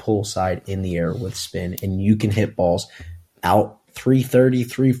to pull side in the air with spin, and you can hit balls out 330,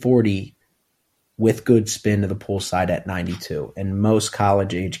 340 with good spin to the pull side at 92. And most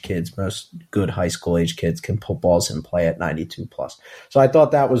college age kids, most good high school age kids can put balls in play at 92 plus. So I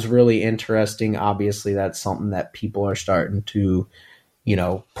thought that was really interesting. Obviously, that's something that people are starting to,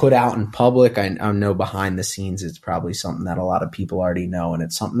 put out in public. I know behind the scenes, it's probably something that a lot of people already know, and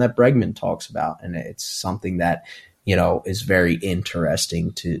it's something that Bregman talks about, and it's something that is very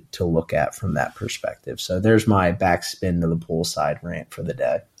interesting to look at from that perspective. So there's my backspin to the pool side rant for the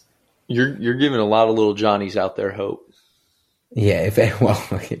day. You're giving a lot of little Johnnies out there hope. Yeah,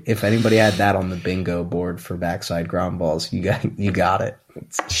 if anybody had that on the bingo board for backside ground balls, you got it.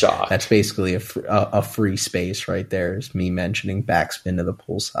 Shocked. That's basically a free space right there. Is me mentioning backspin to the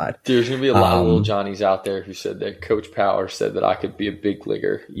pool side. There's gonna be a lot of little Johnnies out there who said that Coach Power said that I could be a big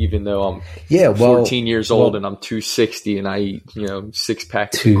leaguer, even though I'm 14 years old and I'm 260 and I eat 6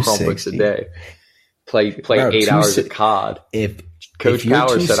 packs of Crumpets a day. Play 8 hours of COD. If Coach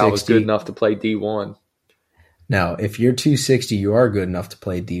Power said I was good enough to play D1. Now, if you're 260, you are good enough to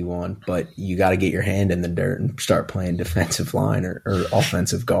play D1, but you got to get your hand in the dirt and start playing defensive line or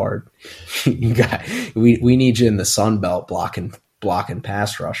offensive guard. We need you in the Sun Belt blocking blocking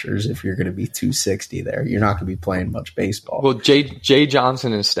pass rushers if you're going to be 260 there. You're not going to be playing much baseball. Well, Jay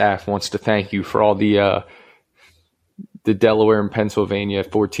Johnson and staff wants to thank you for all the Delaware and Pennsylvania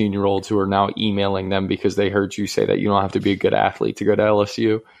 14-year-olds who are now emailing them because they heard you say that you don't have to be a good athlete to go to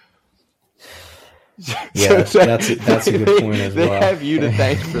LSU. Yeah, that's a good point as well. They have you to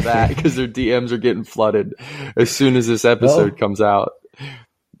thank for that because their DMs are getting flooded as soon as this episode comes out.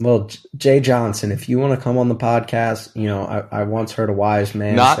 Well, Jay Johnson, if you want to come on the podcast, I once heard a wise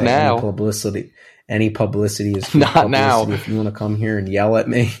man Not say now. Any publicity is good Not publicity. now. If you want to come here and yell at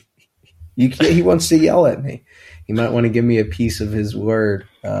me, he wants to yell at me. He might want to give me a piece of his word,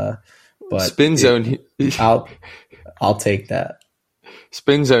 but Spin Zone. I'll take that.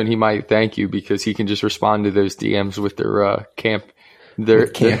 Spin Zone, he might thank you because he can just respond to those DMs with their camp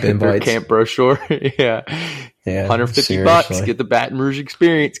brochure. Yeah, $150. Get the Baton Rouge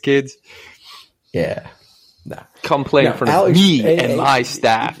experience, kids. Yeah, no. Come play in front of me and my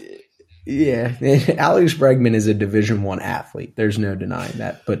staff. Yeah, Alex Bregman is a Division I athlete. There's no denying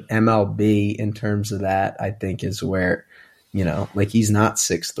that. But MLB, in terms of that, I think is where, he's not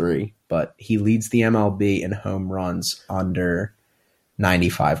 6'3", but he leads the MLB in home runs under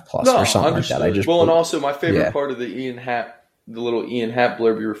 95 plus or something like that. And also my favorite part of the little Ian Happ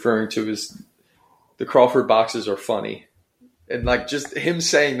blurb you're referring to is the Crawford boxes are funny. And just him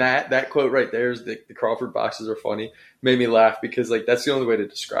saying that quote right there is the Crawford boxes are funny made me laugh because that's the only way to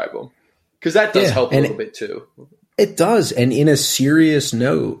describe them. Because that does help a little bit too. It does. And in a serious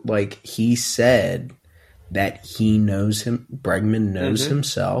note, he said that he knows him, Bregman knows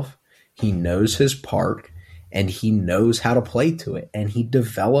himself, he knows his park, and he knows how to play to it. And he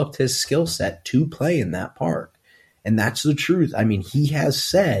developed his skill set to play in that park. And that's the truth. I mean, he has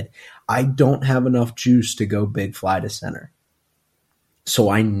said, I don't have enough juice to go big fly to center.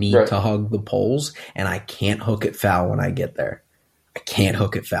 So I need to hug the poles, and I can't hook it foul when I get there. I can't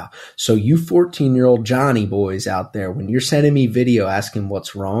hook it foul. So you 14-year-old Johnny boys out there, when you're sending me video asking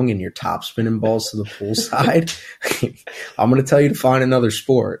what's wrong and you're top spinning balls to the pool side, I'm going to tell you to find another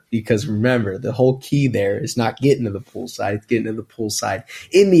sport because remember, the whole key there is not getting to the pool side. It's getting to the pool side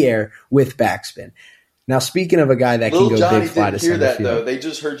in the air with backspin. Now, speaking of a guy that can go Johnny big fly to center field. though. They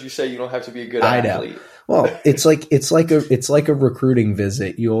just heard you say you don't have to be a good athlete. I know. Well, it's like a recruiting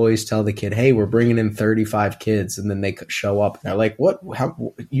visit. You always tell the kid, "Hey, we're bringing in 35 kids," and then they show up and they're like, "What?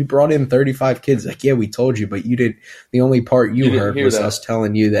 How, you brought in 35 kids?" Like, yeah, we told you, but you did. The only part you heard was us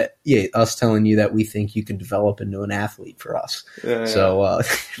telling you that we think you can develop into an athlete for us. So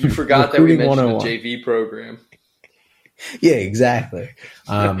you forgot that we mentioned the JV program. Yeah, exactly.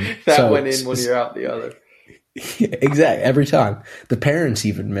 That went in when you're out the other. Yeah, exactly. Every time the parents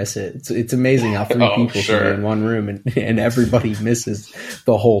even miss it. It's amazing how three people can be in one room and everybody misses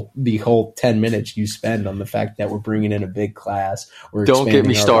the whole 10 minutes you spend on the fact that we're bringing in a big class. Don't get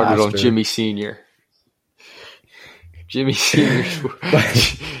me started on Jimmy Senior. Jimmy Senior's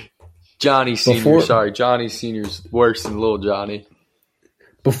Johnny Senior. Johnny Senior's worse than little Johnny.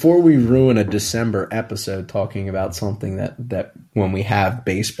 Before we ruin a December episode talking about something that when we have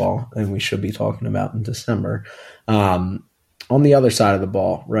baseball and we should be talking about in December, on the other side of the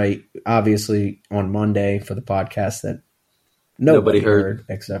ball, right? Obviously on Monday for the podcast that nobody heard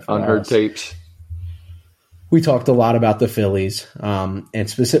except for unheard us. Tapes. We talked a lot about the Phillies. And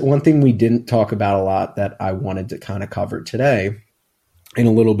one thing we didn't talk about a lot that I wanted to kind of cover today in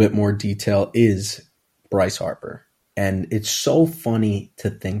a little bit more detail is Bryce Harper. And it's so funny to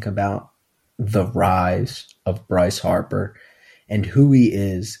think about the rise of Bryce Harper and who he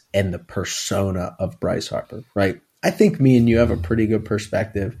is and the persona of Bryce Harper, right? I think me and you have a pretty good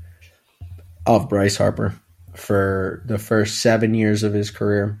perspective of Bryce Harper. For the first 7 years of his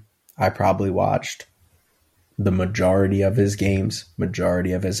career, I probably watched the majority of his games,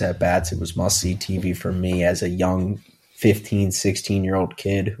 majority of his at-bats. It was must-see TV for me as a young 15, 16-year-old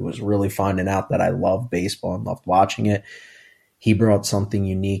kid who was really finding out that I loved baseball and loved watching it. He brought something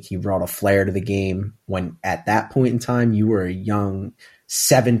unique. He brought a flair to the game when at that point in time you were a young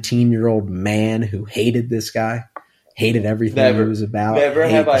 17-year-old man who hated this guy, hated everything he was about. Never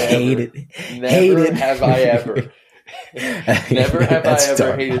have I ever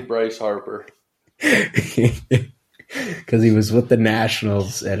hated Bryce Harper. Because he was with the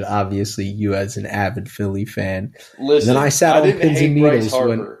Nationals, and obviously you as an avid Philly fan. Listen, then I sat on pins and needles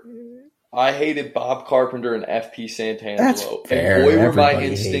I hated Bob Carpenter and F.P. Santangelo. That's fair. And boy, were my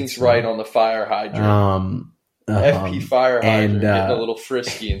instincts right on the fire hydrant. F.P. fire hydrant, getting a little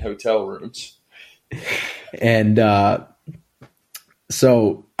frisky in hotel rooms. And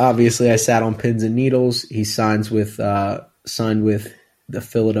so obviously I sat on pins and needles. He signed with the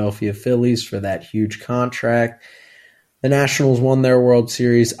Philadelphia Phillies for that huge contract. The Nationals won their World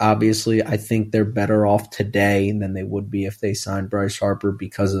Series. Obviously, I think they're better off today than they would be if they signed Bryce Harper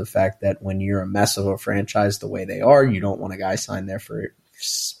because of the fact that when you're a mess of a franchise the way they are, you don't want a guy signed there for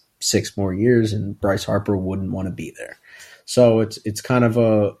 6 more years, and Bryce Harper wouldn't want to be there. So it's kind of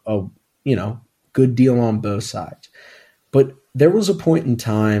a good deal on both sides. But there was a point in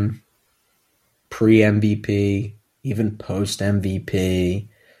time pre-MVP, even post-MVP,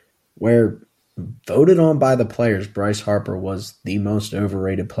 where voted on by the players, Bryce Harper was the most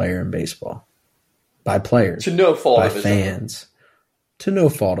overrated player in baseball. By players. To no fault by of his fans. own. To no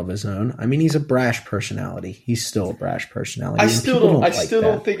fault of his own. I mean, he's a brash personality. He's still a brash personality. I still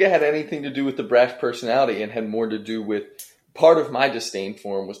don't think it had anything to do with the brash personality and had more to do with part of my disdain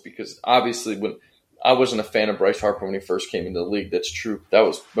for him was because obviously when I wasn't a fan of Bryce Harper when he first came into the league. That's true. That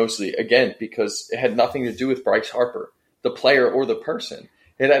was mostly, again, because it had nothing to do with Bryce Harper, the player or the person.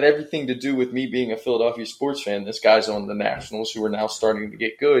 It had everything to do with me being a Philadelphia sports fan. This guy's on the Nationals who are now starting to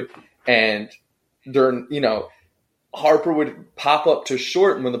get good. And during, Harper would pop up to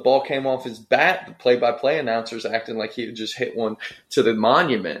short, and when the ball came off his bat, the play-by-play announcers acting like he had just hit one to the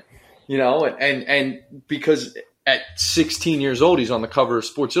monument, and because at 16 years old, he's on the cover of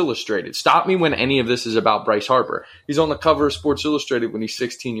Sports Illustrated. Stop me when any of this is about Bryce Harper. He's on the cover of Sports Illustrated when he's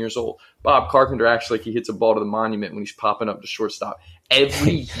 16 years old. Bob Carpenter acts like he hits a ball to the monument when he's popping up to shortstop.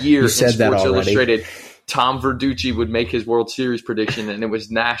 Every year in Sports Illustrated, Tom Verducci would make his World Series prediction, and it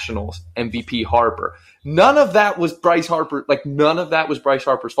was Nationals MVP Harper. None of that was Bryce Harper. None of that was Bryce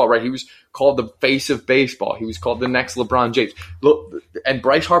Harper's fault, right? He was called the face of baseball. He was called the next LeBron James. Look, and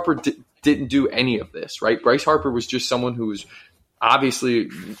Bryce Harper didn't do any of this, right? Bryce Harper was just someone who was obviously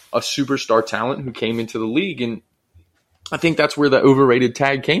a superstar talent who came into the league, and I think that's where the overrated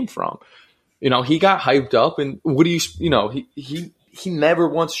tag came from. He got hyped up, and he never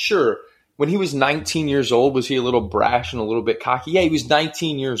once, sure, when he was 19 years old, was he a little brash and a little bit cocky? Yeah, he was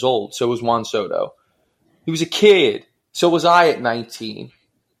 19 years old. So was Juan Soto. He was a kid. So was I at 19.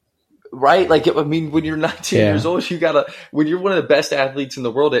 Right? When you're 19 years old, when you're one of the best athletes in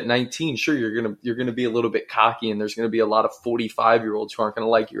the world at 19, sure, you're gonna be a little bit cocky, and there's gonna be a lot of 45-year-olds who aren't gonna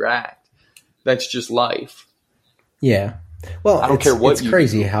like your act. That's just life. Yeah. Well, I don't care what it's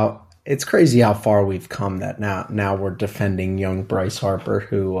crazy how it's crazy how far we've come that now we're defending young Bryce Harper,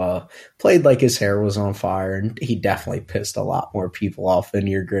 who played like his hair was on fire, and he definitely pissed a lot more people off than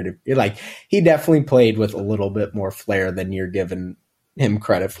you're good at. He definitely played with a little bit more flair than you're giving him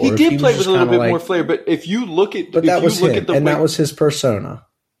credit for. He did play with a little bit more flair, but if you look at that was his persona.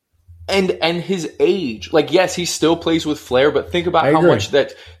 And his age. Yes, he still plays with flair, but think about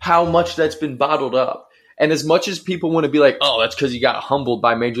how much that's been bottled up. And as much as people want to be like, oh, that's because you got humbled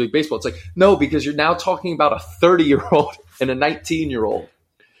by Major League Baseball. It's no, because you're now talking about a 30-year-old and a 19-year-old.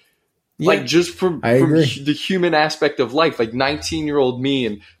 Yeah, just from the human aspect of life. 19-year-old me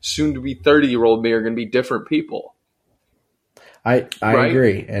and soon-to-be 30-year-old me are going to be different people. I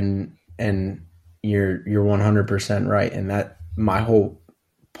agree. And you're 100% right. And that my whole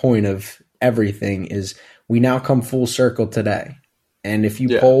point of everything is we now come full circle today. And if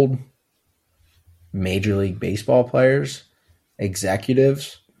you polled Major League Baseball players,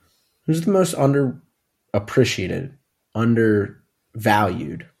 executives, who's the most underappreciated,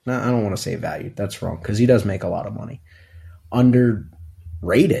 undervalued? No, I don't want to say valued. That's wrong because he does make a lot of money.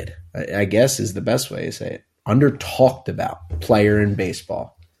 Underrated, I guess, is the best way to say it. Under talked about player in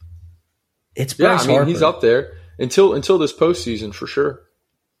baseball. It's Bryce Harper. He's up there until this postseason for sure.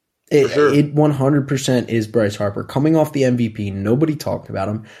 It 100% is Bryce Harper coming off the MVP. Nobody talked about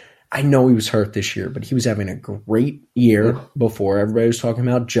him. I know he was hurt this year, but he was having a great year before. Everybody was talking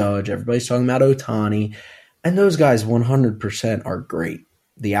about Judge. Everybody's talking about Ohtani. And those guys 100% are great.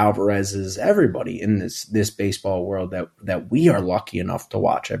 The Alvarezes, everybody in this baseball world that we are lucky enough to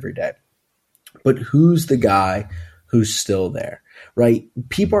watch every day. But who's the guy who's still there, right?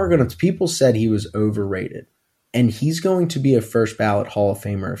 People said he was overrated. And he's going to be a first ballot Hall of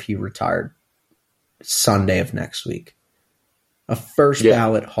Famer if he retired Sunday of next week. A first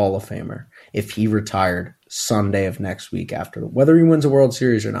ballot Hall of Famer if he retired Sunday of next week after whether he wins a World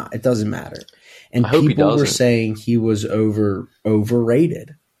Series or not, it doesn't matter. And people were saying he was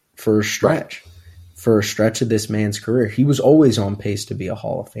overrated for a stretch. Right. For a stretch of this man's career. He was always on pace to be a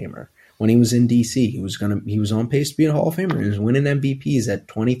Hall of Famer. When he was in DC, he was on pace to be a Hall of Famer. He was winning MVPs at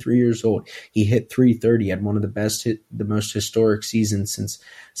 23 years old. He hit 330, had one of the most historic seasons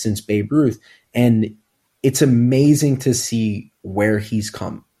since Babe Ruth. And it's amazing to see where he's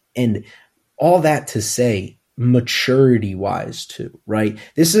come. And all that to say, maturity-wise too, right?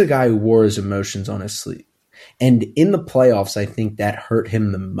 This is a guy who wore his emotions on his sleeve. And in the playoffs, I think that hurt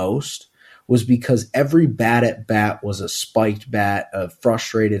him the most was because every bat at bat was a spiked bat, a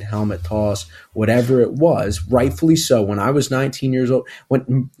frustrated helmet toss, whatever it was, rightfully so. When I was 19 years old,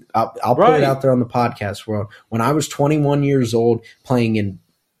 I'll put it out there on the podcast world. When I was 21 years old playing in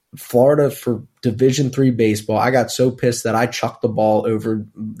Florida for Division III baseball, I got so pissed that I chucked the ball over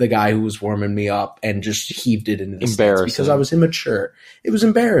the guy who was warming me up and just heaved it into the stands because I was immature. It was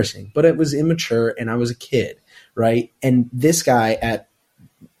embarrassing, but it was immature and I was a kid, right? And this guy, at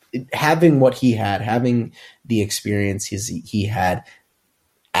having what he had, having the experience he had,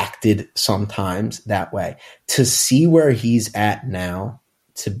 acted sometimes that way. To see where he's at now,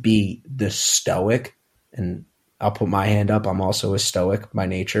 to be the stoic, and I'll put my hand up, I'm also a stoic by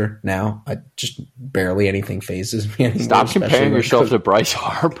nature now. I just barely anything phases me anymore. Stop comparing yourself to Bryce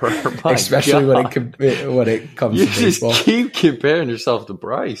Harper. Especially when it comes to baseball. You just keep comparing yourself to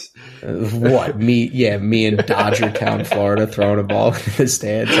Bryce. What? Me in Dodger Town, Florida, throwing a ball in the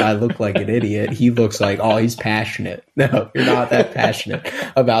stands. I look like an idiot. He looks like, oh, he's passionate. No, you're not that passionate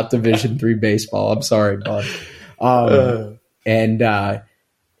about Division III baseball. I'm sorry, bud.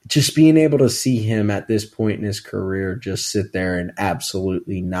 Just being able to see him at this point in his career just sit there and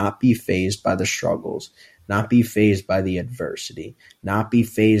absolutely not be fazed by the struggles, not be fazed by the adversity, not be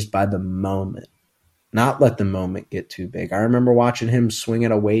fazed by the moment, not let the moment get too big. I remember watching him swing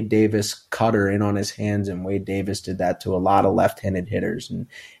at a Wade Davis cutter in on his hands, and Wade Davis did that to a lot of left-handed hitters and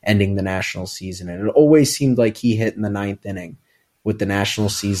ending the national season. And it always seemed like he hit in the ninth inning with the national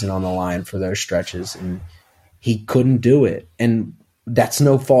season on the line for those stretches, and he couldn't do it. And that's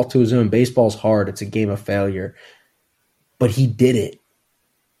no fault to his own. Baseball's hard. It's a game of failure. But he did it.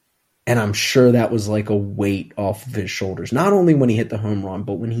 And I'm sure that was like a weight off of his shoulders. Not only when he hit the home run,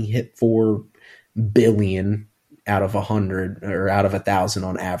 but when he hit 4 billion out of 100 or out of 1,000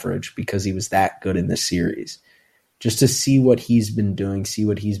 on average, because he was that good in the series. Just to see what he's been doing, see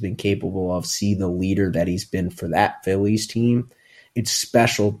what he's been capable of, see the leader that he's been for that Phillies team. It's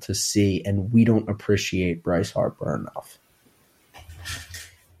special to see, and we don't appreciate Bryce Harper enough.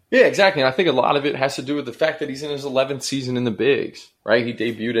 Yeah, exactly. And I think a lot of it has to do with the fact that he's in his 11th season in the bigs, right? He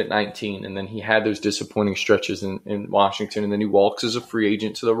debuted at 19, and then he had those disappointing stretches in Washington, and then he walks as a free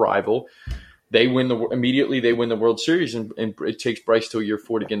agent to the rival. They win the World Series, and it takes Bryce till year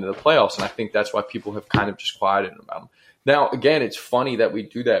 4 to get into the playoffs, and I think that's why people have kind of just quieted about him. Now, again, it's funny that we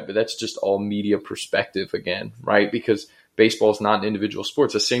do that, but that's just all media perspective again, right? Because baseball is not an individual sport.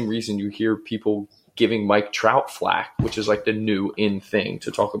 It's the same reason you hear people giving Mike Trout flack, which is like the new in thing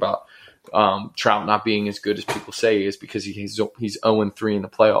to talk about Trout not being as good as people say is because he's 0-3 in the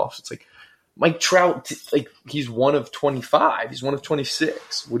playoffs. It's like Mike Trout, like he's one of 25. He's one of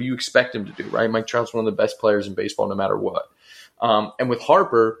 26. What do you expect him to do, right? Mike Trout's one of the best players in baseball no matter what. And with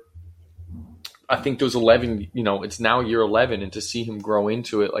Harper, I think those 11, it's now year 11, and to see him grow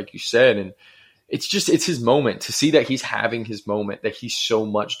into it, like you said, and it's his moment. To see that he's having his moment that he so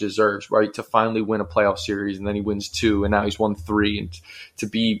much deserves, right? To finally win a playoff series, and then he wins 2, and now he's won 3. And to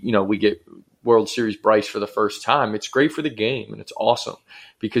be, we get World Series Bryce for the first time. It's great for the game, and it's awesome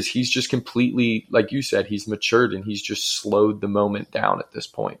because he's just completely, like you said, he's matured and he's just slowed the moment down at this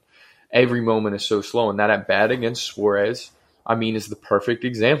point. Every moment is so slow, and that at bat against Suarez, is the perfect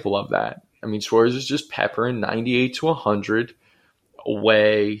example of that. Suarez is just peppering 98 to 100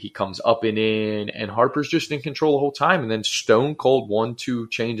 away. He comes up and in, and Harper's just in control the whole time. And then stone cold 1-2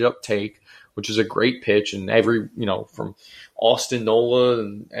 change up take, which is a great pitch. And from Austin Nola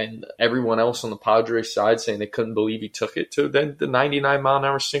and everyone else on the Padres side saying they couldn't believe he took it, to then the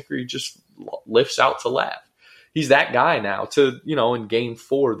 99-mile-an-hour sinker he just lifts out to left. He's that guy now. To in game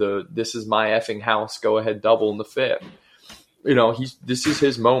 4, this is my effing house, go ahead double in the 5th. This is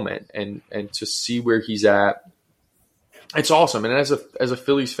his moment, and to see where he's at, it's awesome. And as a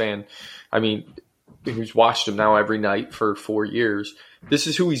Phillies fan, who's watched him now every night for 4 years, this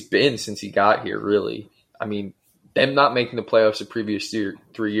is who he's been since he got here, really. Them not making the playoffs the previous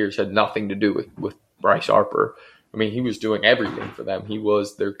 3 years had nothing to do with Bryce Harper. He was doing everything for them. He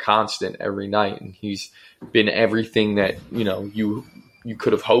was their constant every night, and he's been everything that, you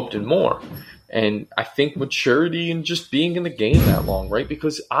could have hoped and more. And I think maturity and just being in the game that long, right?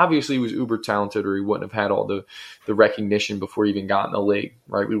 Because obviously he was uber talented, or he wouldn't have had all the recognition before he even got in the league,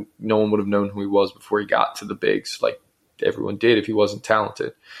 right? No one would have known who he was before he got to the bigs, like everyone did if he wasn't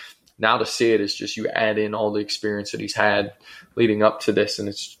talented. Now to see it is just, you add in all the experience that he's had leading up to this, and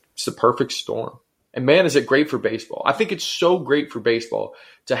it's the perfect storm. And man, is it great for baseball. I think it's so great for baseball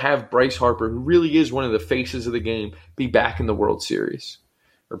to have Bryce Harper, who really is one of the faces of the game, be back in the World Series.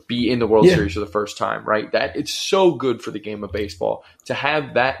 Or be in the World Series for the first time, right? That it's so good for the game of baseball to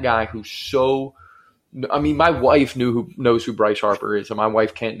have that guy who's so I mean, my wife knows who Bryce Harper is, and my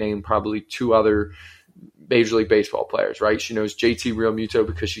wife can't name probably two other Major League Baseball players, right? She knows JT Realmuto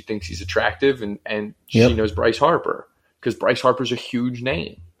because she thinks he's attractive, and she knows Bryce Harper because Bryce Harper's a huge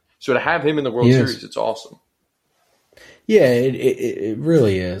name. So to have him in the World Series, it's awesome. Yeah, it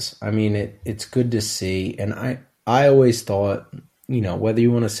really is. I mean, it's good to see. And I always thought, whether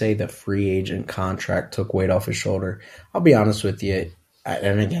you want to say the free agent contract took weight off his shoulder, I'll be honest with you.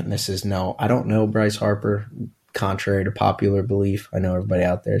 And again, I don't know Bryce Harper, contrary to popular belief. I know everybody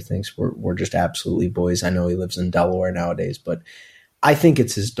out there thinks we're just absolutely boys. I know he lives in Delaware nowadays, but I think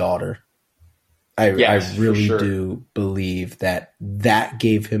it's his daughter. I really do believe that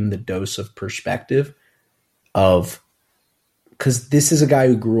gave him the dose of perspective of, because this is a guy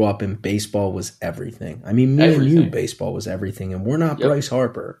who grew up and baseball was everything. I mean, me and you, baseball was everything, and we're not Bryce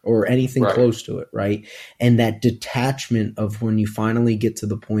Harper or anything close to it, right? And that detachment of when you finally get to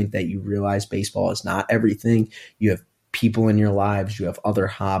the point that you realize baseball is not everything, you have people in your lives, you have other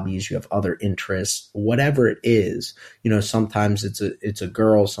hobbies, you have other interests, whatever it is. Sometimes it's a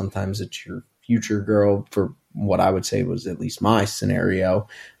girl, sometimes it's your future girl, for what I would say was at least my scenario.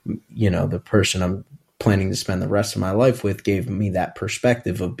 The person I'm planning to spend the rest of my life with gave me that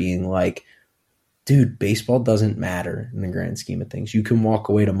perspective of being like, dude, baseball doesn't matter in the grand scheme of things. You can walk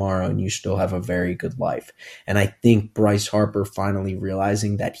away tomorrow and you still have a very good life. And I think Bryce Harper finally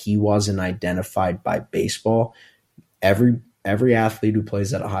realizing that he wasn't identified by baseball. Every athlete who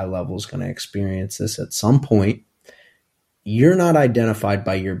plays at a high level is going to experience this at some point. You're not identified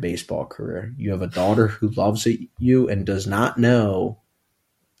by your baseball career. You have a daughter who loves you and does not know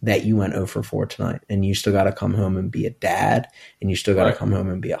that you went 0 for 4 tonight, and you still got to come home and be a dad, and you still got to come home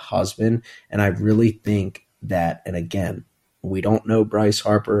and be a husband. And I really think that, and again, we don't know Bryce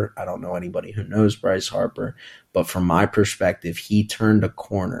Harper. I don't know anybody who knows Bryce Harper, but from my perspective, he turned a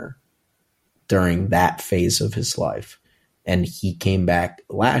corner during that phase of his life. And he came back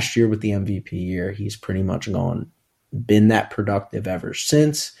last year with the MVP year. He's pretty much been that productive ever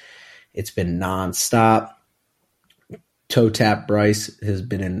since. It's been nonstop. Tap Bryce has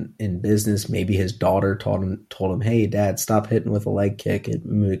been in business. Maybe his daughter told him, hey, Dad, stop hitting with a leg kick. It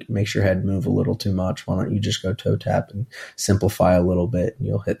makes your head move a little too much. Why don't you just go toe tap and simplify a little bit, and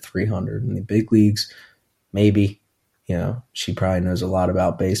you'll hit 300 in the big leagues? Maybe. She probably knows a lot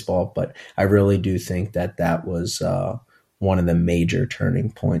about baseball, but I really do think that was one of the major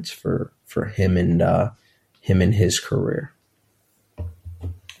turning points for him and his career.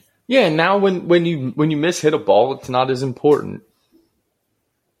 Yeah, now when you miss hit a ball, it's not as important.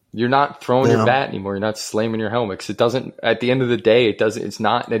 You're not throwing your bat anymore. You're not slamming your helmet, because it doesn't. At the end of the day, it doesn't. It's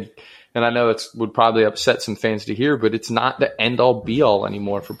not. And I know it would probably upset some fans to hear, but it's not the end all be all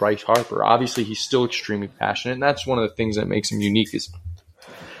anymore for Bryce Harper. Obviously, he's still extremely passionate, and that's one of the things that makes him unique is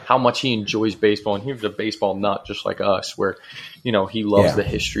how much he enjoys baseball. And he's a baseball nut, just like us, where he loves the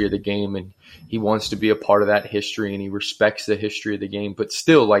history of the game, and he wants to be a part of that history, and he respects the history of the game. But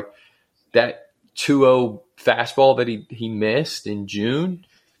still, like that 2-0 fastball that he missed in June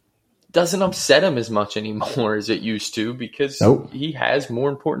doesn't upset him as much anymore as it used to, because he has more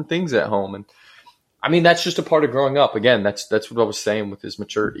important things at home. And I mean, that's just a part of growing up. Again, that's what I was saying with his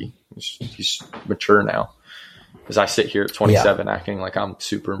maturity. He's mature now. As I sit here at 27 acting like I'm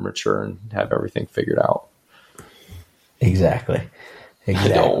super mature and have everything figured out. Exactly.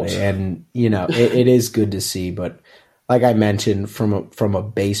 And, it is good to see. But like I mentioned, from a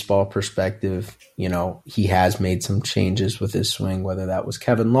baseball perspective, he has made some changes with his swing, whether that was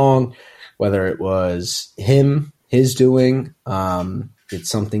Kevin Long, whether it was his doing. It's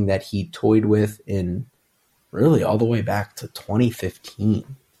something that he toyed with in really all the way back to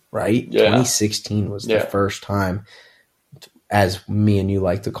 2015, right? Yeah. 2016 was the first time, as me and you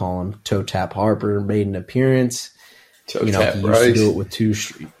like to call him, Toe Tap Harper made an appearance. He used to do it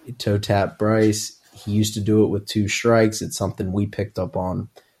with Toe Tap Bryce. He used to do it with 2 strikes. It's something we picked up on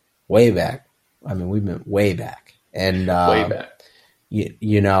way back. I mean, we've been way back. And way back.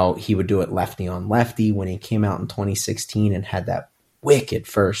 He would do it lefty on lefty when he came out in 2016 and had that wicked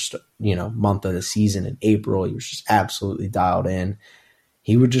first, month of the season in April. He was just absolutely dialed in.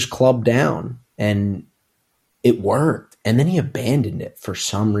 He would just club down, and it worked. And then he abandoned it for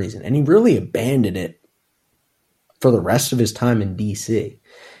some reason. And he really abandoned it for the rest of his time in DC.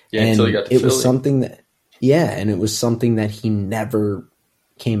 Yeah, until he got to Philly. It was something that he never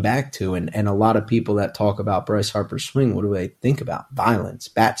came back to. And a lot of people that talk about Bryce Harper's swing, what do they think about? Violence,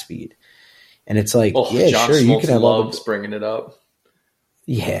 bat speed. And it's like, John Smoltz, you can have loves bringing it up.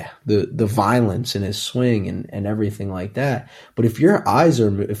 Yeah, the violence in his swing and everything like that. But if your eyes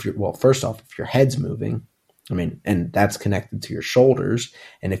are, first off, if your head's moving, I mean, and that's connected to your shoulders.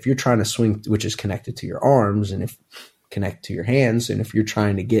 And if you're trying to swing, which is connected to your arms, and if connected to your hands, and if you're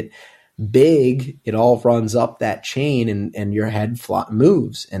trying to get big, it all runs up that chain, and your head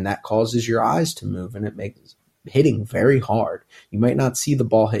moves, and that causes your eyes to move, and it makes hitting very hard. You might not see the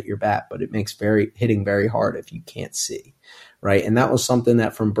ball hit your bat, but it makes hitting very hard if you can't see. Right. And that was something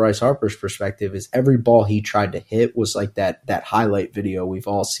that from Bryce Harper's perspective is every ball he tried to hit was like that highlight video we've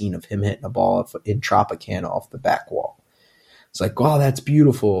all seen of him hitting a ball in Tropicana off the back wall. It's like, wow, that's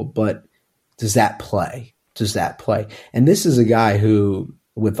beautiful. But does that play? Does that play? And this is a guy who,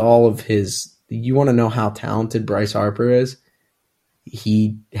 with all of his, you want to know how talented Bryce Harper is?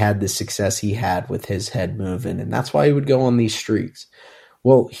 He had the success he had with his head moving. And that's why he would go on these streaks.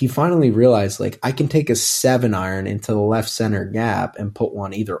 Well, he finally realized, like, I can take a 7-iron into the left center gap and put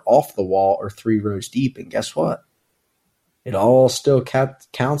one either off the wall or 3 rows deep. And guess what? It all still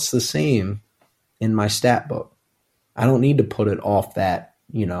counts the same in my stat book. I don't need to put it off that,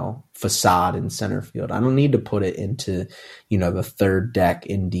 facade in center field. I don't need to put it into, the third deck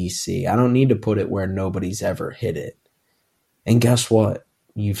in DC. I don't need to put it where nobody's ever hit it. And guess what?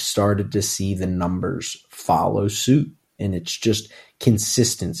 You've started to see the numbers follow suit. And it's just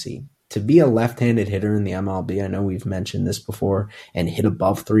consistency. To be a left-handed hitter in the MLB, I know we've mentioned this before, and hit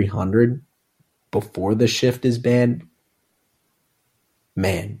above 300 before the shift is banned,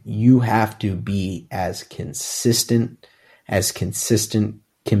 man, you have to be as consistent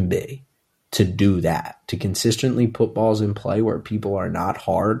can be to do that, to consistently put balls in play where people are not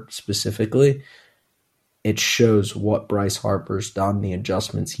hard specifically. It shows what Bryce Harper's done, the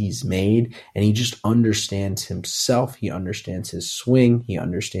adjustments he's made, and he just understands himself. He understands his swing. He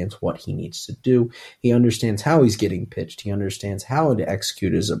understands what he needs to do. He understands how he's getting pitched. He understands how to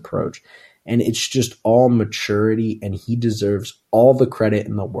execute his approach. And it's just all maturity, and he deserves all the credit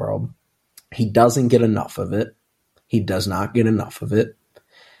in the world. He doesn't get enough of it. He does not get enough of it.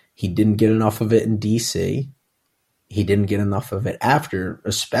 He didn't get enough of it in DC. He didn't get enough of it after,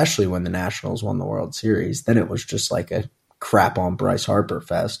 especially when the Nationals won the World Series. Then it was just like a crap on Bryce Harper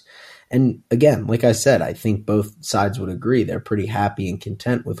fest. And again, like I said, I think both sides would agree. They're pretty happy and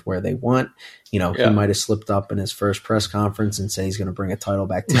content with where they went. He might have slipped up in his first press conference and said he's going to bring a title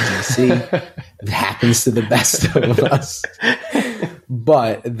back to DC. It happens to the best of us.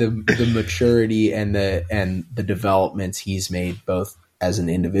 But the maturity and the developments he's made, both as an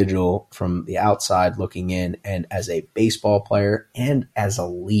individual from the outside looking in and as a baseball player and as a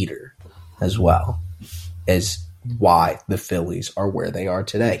leader as well, is why the Phillies are where they are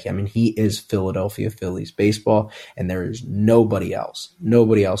today. I mean, he is Philadelphia Phillies baseball, and there is nobody else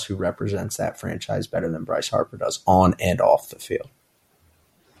who represents that franchise better than Bryce Harper does on and off the field.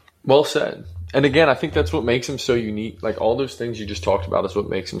 Well said. And again, I think that's what makes him so unique. Like all those things you just talked about is what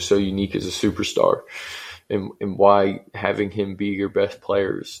makes him so unique as a superstar. And why having him be your best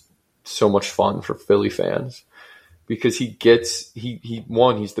player is so much fun for Philly fans, because he's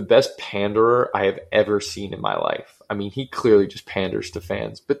the best panderer I have ever seen in my life. I mean, he clearly just panders to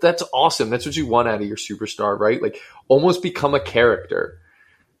fans, but that's awesome. That's what you want out of your superstar, right? Like almost become a character,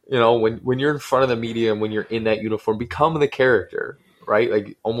 when you're in front of the media and when you're in that uniform, become the character, right?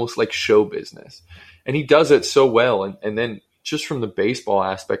 Like almost like show business. And he does it so well. And then just from the baseball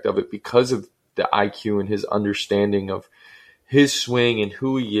aspect of it, because of the IQ and his understanding of his swing and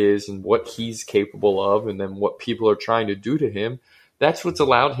who he is and what he's capable of, and then what people are trying to do to him, that's what's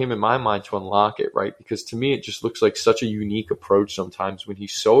allowed him in my mind to unlock it, right? Because to me, it just looks like such a unique approach sometimes when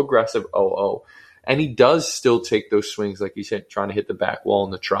he's so aggressive, and he does still take those swings like he's trying to hit the back wall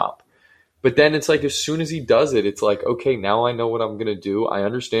in the Trop. But then it's like as soon as he does it, it's like, okay, now I know what I'm going to do. I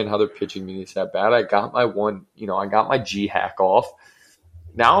understand how they're pitching me this at bat. I got my I got my G hack off.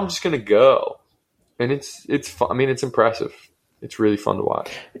 Now I'm just going to go. And it's fun. I mean, it's impressive. It's really fun to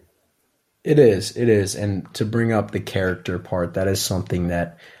watch. It is. And to bring up the character part, that is something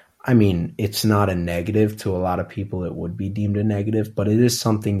that, I mean, it's not a negative. To a lot of people, it would be deemed a negative, but it is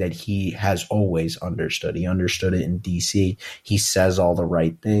something that he has always understood. He understood it in DC. He says all the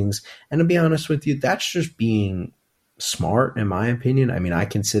right things. And to be honest with you, that's just being smart, in my opinion. I mean, I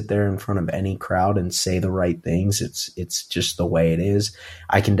can sit there in front of any crowd and say the right things. It's just the way it is.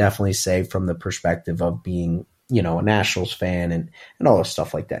 I can definitely say from the perspective of being, a Nationals fan and all this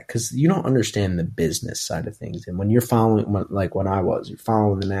stuff like that, because you don't understand the business side of things. And when you're following, like when you're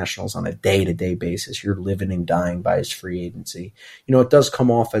following the Nationals on a day-to-day basis, you're living and dying by his free agency. It does come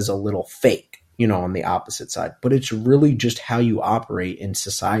off as a little fake, on the opposite side, but it's really just how you operate in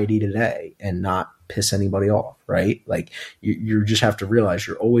society today and not piss anybody off, right? Like you just have to realize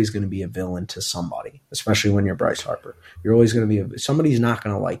you're always going to be a villain to somebody, especially when you're Bryce Harper. You're always going to be somebody's not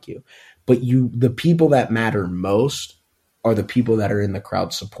going to like you. but the people that matter most are the people that are in the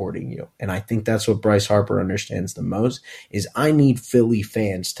crowd supporting you. And I think that's what Bryce Harper understands the most is I need Philly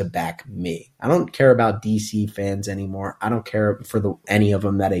fans to back me. I don't care about DC fans anymore. I don't care for any of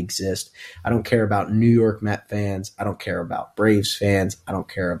them that exist. I don't care about New York Met fans. I don't care about Braves fans. I don't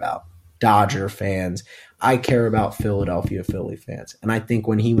care about Dodger fans. I care about Philadelphia Philly fans. And I think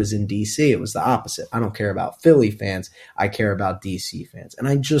when he was in DC, it was the opposite. I don't care about Philly fans. I care about DC fans. And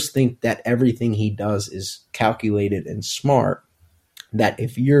I just think that everything he does is calculated and smart. That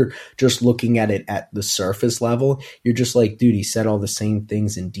if you're just looking at it at the surface level, you're just like, dude, he said all the same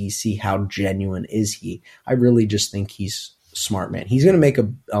things in DC. How genuine is he? I really just think he's smart, man. He's going to make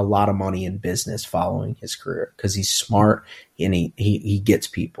a lot of money in business following his career because he's smart and he gets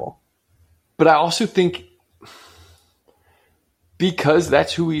people. But I also think because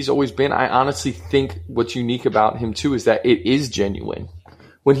that's who he's always been, I honestly think what's unique about him too is that it is genuine.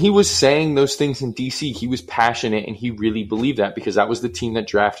 When he was saying those things in DC, he was passionate and he really believed that because that was the team that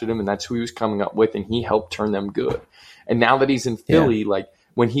drafted him and that's who he was coming up with and he helped turn them good. And now that he's in Philly, like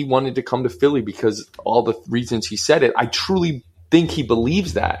when he wanted to come to Philly because all the reasons he said it, I truly think he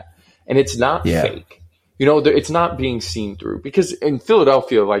believes that. And it's not fake. You know, it's not being seen through because in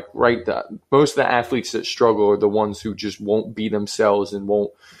Philadelphia, like, right, most of the athletes that struggle are the ones who just won't be themselves and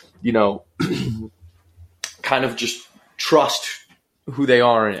won't, you know, kind of just trust who they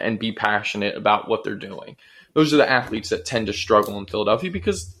are and be passionate about what they're doing. Those are the athletes that tend to struggle in Philadelphia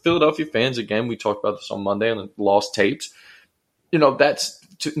because Philadelphia fans, again, we talked about this on Monday on the Lost Tapes. You know,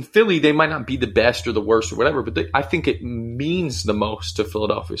 in Philly, they might not be the best or the worst or whatever, but I think it means the most to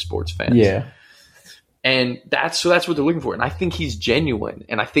Philadelphia sports fans. Yeah. And that's what they're looking for. And I think he's genuine.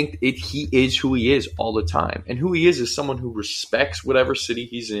 And I think he is who he is all the time. And who he is someone who respects whatever city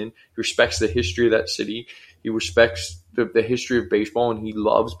he's in. He respects the history of that city. He respects the history of baseball. And he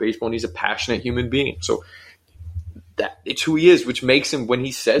loves baseball. And he's a passionate human being. So it's who he is, which makes him, when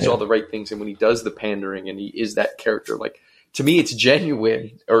he says all the right things and when he does the pandering and he is that character, like, to me, it's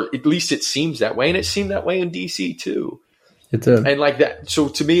genuine. Or at least it seems that way. And it seemed that way in DC too. And like that. So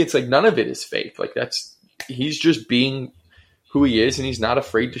to me, it's like none of it is fake. Like he's just being who he is and he's not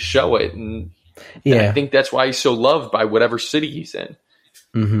afraid to show it. And I think that's why he's so loved by whatever city he's in.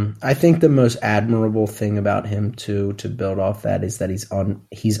 Mm-hmm. I think the most admirable thing about him too, to build off that, is that he's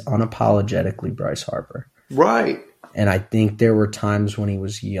unapologetically Bryce Harper. Right. And I think there were times when he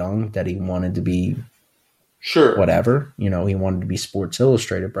was young that he wanted to be whatever. You know, he wanted to be Sports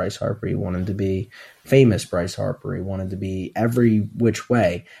Illustrated Bryce Harper. He wanted to be famous Bryce Harper. He wanted to be every which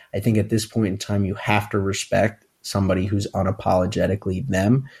way. I think at this point in time, you have to respect somebody who's unapologetically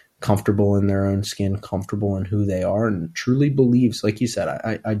them, comfortable in their own skin, comfortable in who they are, and truly believes, like you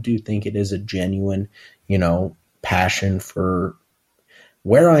said, I do think it is a genuine, you know, passion for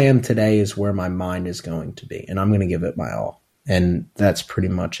where I am today is where my mind is going to be. And I'm going to give it my all. And that's pretty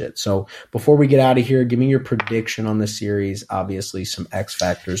much it. So before we get out of here, give me your prediction on the series. Obviously, some X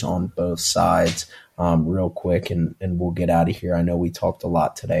factors on both sides real quick, and we'll get out of here. I know we talked a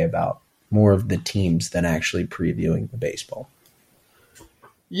lot today about more of the teams than actually previewing the baseball.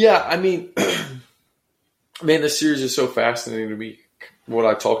 Yeah, I mean, man, this series is so fascinating to me. What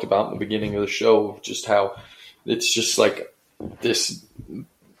I talked about in the beginning of the show, just how it's just like this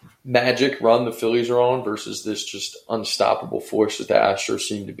magic run the Phillies are on versus this just unstoppable force that the Astros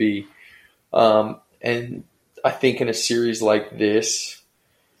seem to be. And I think in a series like this,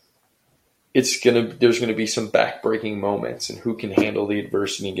 there's gonna be some backbreaking moments and who can handle the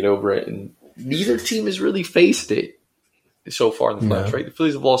adversity and get over it. And neither team has really faced it so far in the playoffs, right? The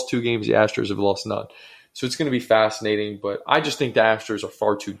Phillies have lost 2 games, the Astros have lost none. So it's going to be fascinating, but I just think the Astros are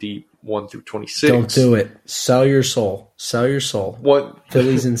far too deep, 1 through 26. Don't do it. Sell your soul. Sell your soul. What?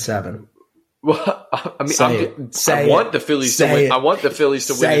 Phillies in 7. Well, I mean, I want the Phillies to win. I want the Phillies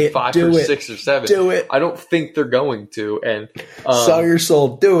to win in 5 or 6 or 7. Do it. I don't think they're going to. And sell your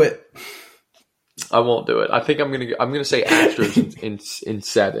soul. Do it. I won't do it. I think I'm gonna say Astros in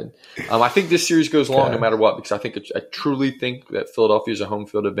 7. I think this series goes long no matter what, because I truly think that Philadelphia is a home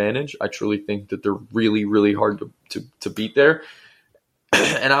field advantage. I truly think that they're really, really hard to beat there.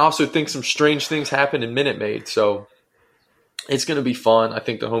 And I also think some strange things happen in Minute Maid. So it's going to be fun. I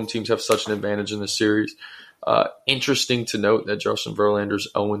think the home teams have such an advantage in this series. Interesting to note that Justin Verlander's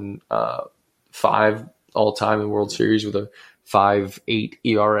 0-5 all-time in World Series with a 5.8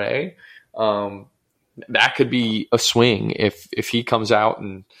 ERA. That could be a swing if he comes out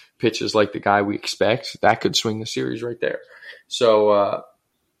and pitches like the guy we expect. That could swing the series right there. So, I'm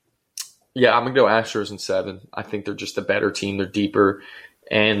going to go Astros in 7. I think they're just a better team. They're deeper.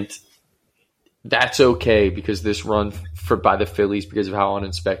 And that's okay because this run by the Phillies, because of how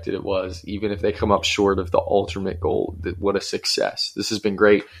unexpected it was, even if they come up short of the ultimate goal, what a success. This has been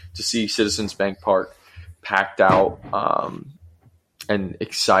great to see Citizens Bank Park packed out and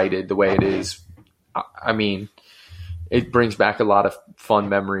excited the way it is. I mean, it brings back a lot of fun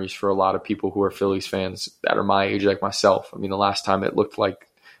memories for a lot of people who are Phillies fans that are my age, like myself. I mean, the last time it looked like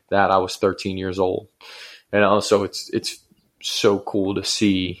that, I was 13 years old. And also it's so cool to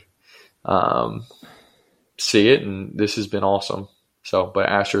see it, and this has been awesome. So, but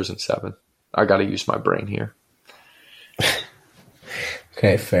Astros in 7. I got to use my brain here.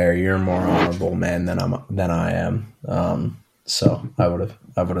 Okay, fair. You're a more honorable man than I am. So I would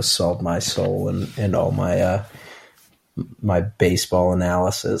have sold my soul and all my my baseball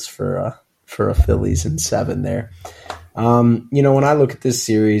analysis for a Phillies in 7 there. When I look at this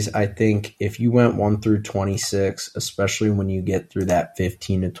series, I think if you went 1 through 26, especially when you get through that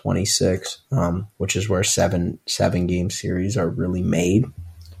 15 to 26, which is where seven game series are really made,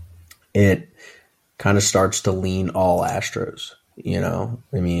 it kind of starts to lean all Astros.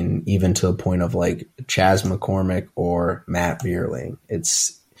 I mean, even to the point of like Chas McCormick or Matt Vierling.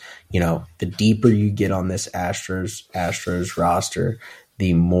 It's, the deeper you get on this Astros roster,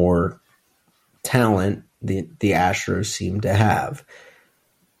 the more talent the Astros seem to have.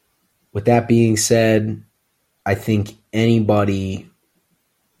 With that being said, I think anybody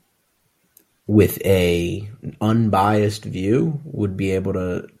with an unbiased view would be able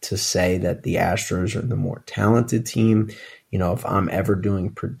to say that the Astros are the more talented team. If I'm ever doing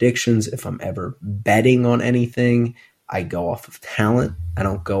predictions, if I'm ever betting on anything, I go off of talent. I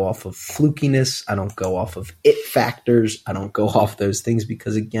don't go off of flukiness. I don't go off of it factors. I don't go off those things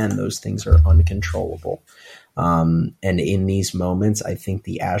because, again, those things are uncontrollable. And in these moments, I think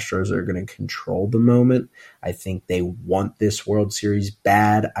the Astros are going to control the moment. I think they want this World Series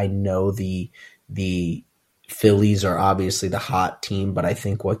bad. I know the Phillies are obviously the hot team, but I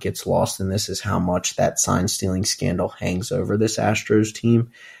think what gets lost in this is how much that sign-stealing scandal hangs over this Astros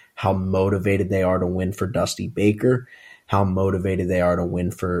team, how motivated they are to win for Dusty Baker, how motivated they are to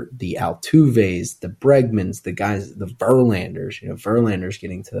win for the Altuves, the Bregmans, the guys, the Verlanders. Verlander's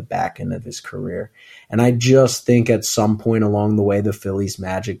getting to the back end of his career. And I just think at some point along the way, the Phillies'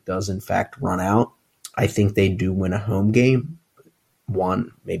 magic does in fact run out. I think they do win a home game,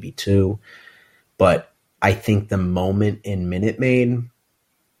 1, maybe 2. But I think the moment in Minute Maid,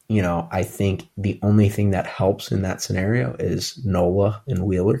 I think the only thing that helps in that scenario is Nola and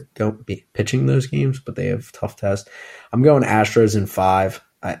Wheeler don't be pitching those games, but they have tough tests. I'm going Astros in 5.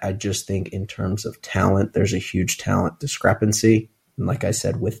 I just think in terms of talent, there's a huge talent discrepancy. And like I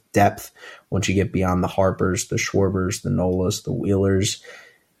said, with depth, once you get beyond the Harpers, the Schwarbers, the Nolas, the Wheelers,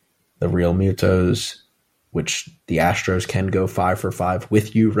 the Real Mutos, which the Astros can go 5 for 5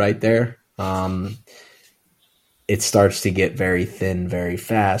 with you right there. It starts to get very thin very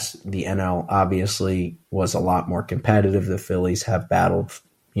fast. The NL obviously was a lot more competitive. The Phillies have battled,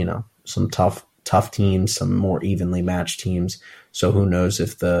 some tough teams, some more evenly matched teams. So who knows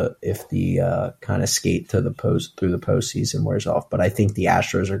if the kind of skate to the through the postseason wears off. But I think the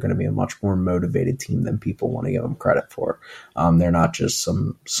Astros are going to be a much more motivated team than people want to give them credit for. They're not just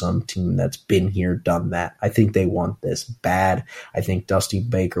some team that's been here, done that. I think they want this bad. I think Dusty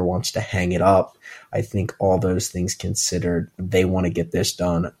Baker wants to hang it up. I think all those things considered, they want to get this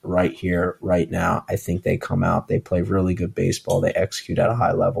done right here, right now. I think they come out, they play really good baseball, they execute at a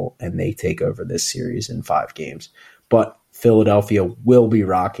high level, and they take over this series in 5 games. But Philadelphia will be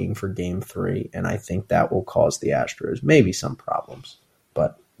rocking for Game 3, and I think that will cause the Astros maybe some problems.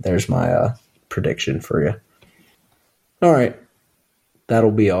 But there's my prediction for you. All right.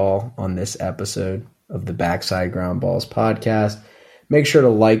 That'll be all on this episode of the Backside Ground Balls podcast. Make sure to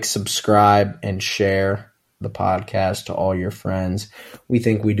like, subscribe, and share the podcast to all your friends. We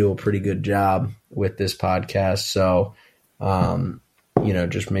think we do a pretty good job with this podcast, so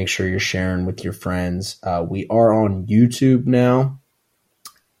just make sure you're sharing with your friends. We are on YouTube now.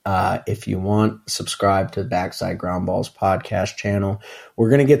 If you want, subscribe to the Backside Ground Balls podcast channel. We're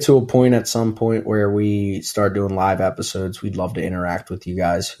going to get to a point at some point where we start doing live episodes. We'd love to interact with you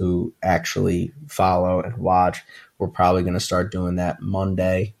guys who actually follow and watch. We're probably going to start doing that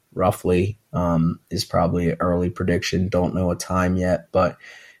Monday, roughly, is probably an early prediction. Don't know a time yet, but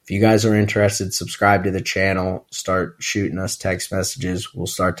if you guys are interested, subscribe to the channel, start shooting us text messages. We'll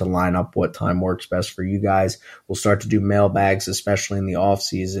start to line up what time works best for you guys. We'll start to do mailbags, especially in the off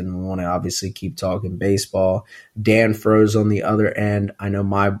season. We want to obviously keep talking baseball. Dan Froze on the other end. I know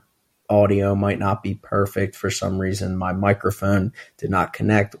my audio might not be perfect for some reason. My microphone did not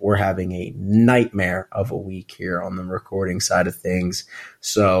connect. We're having a nightmare of a week here on the recording side of things.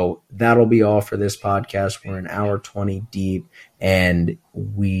 So that'll be all for this podcast. We're an hour 20 deep, and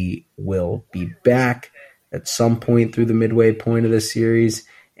we will be back at some point through the midway point of the series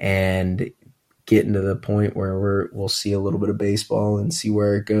and getting to the point where we'll see a little bit of baseball and see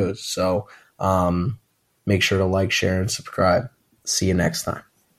where it goes. So make sure to like, share, and subscribe. See you next time.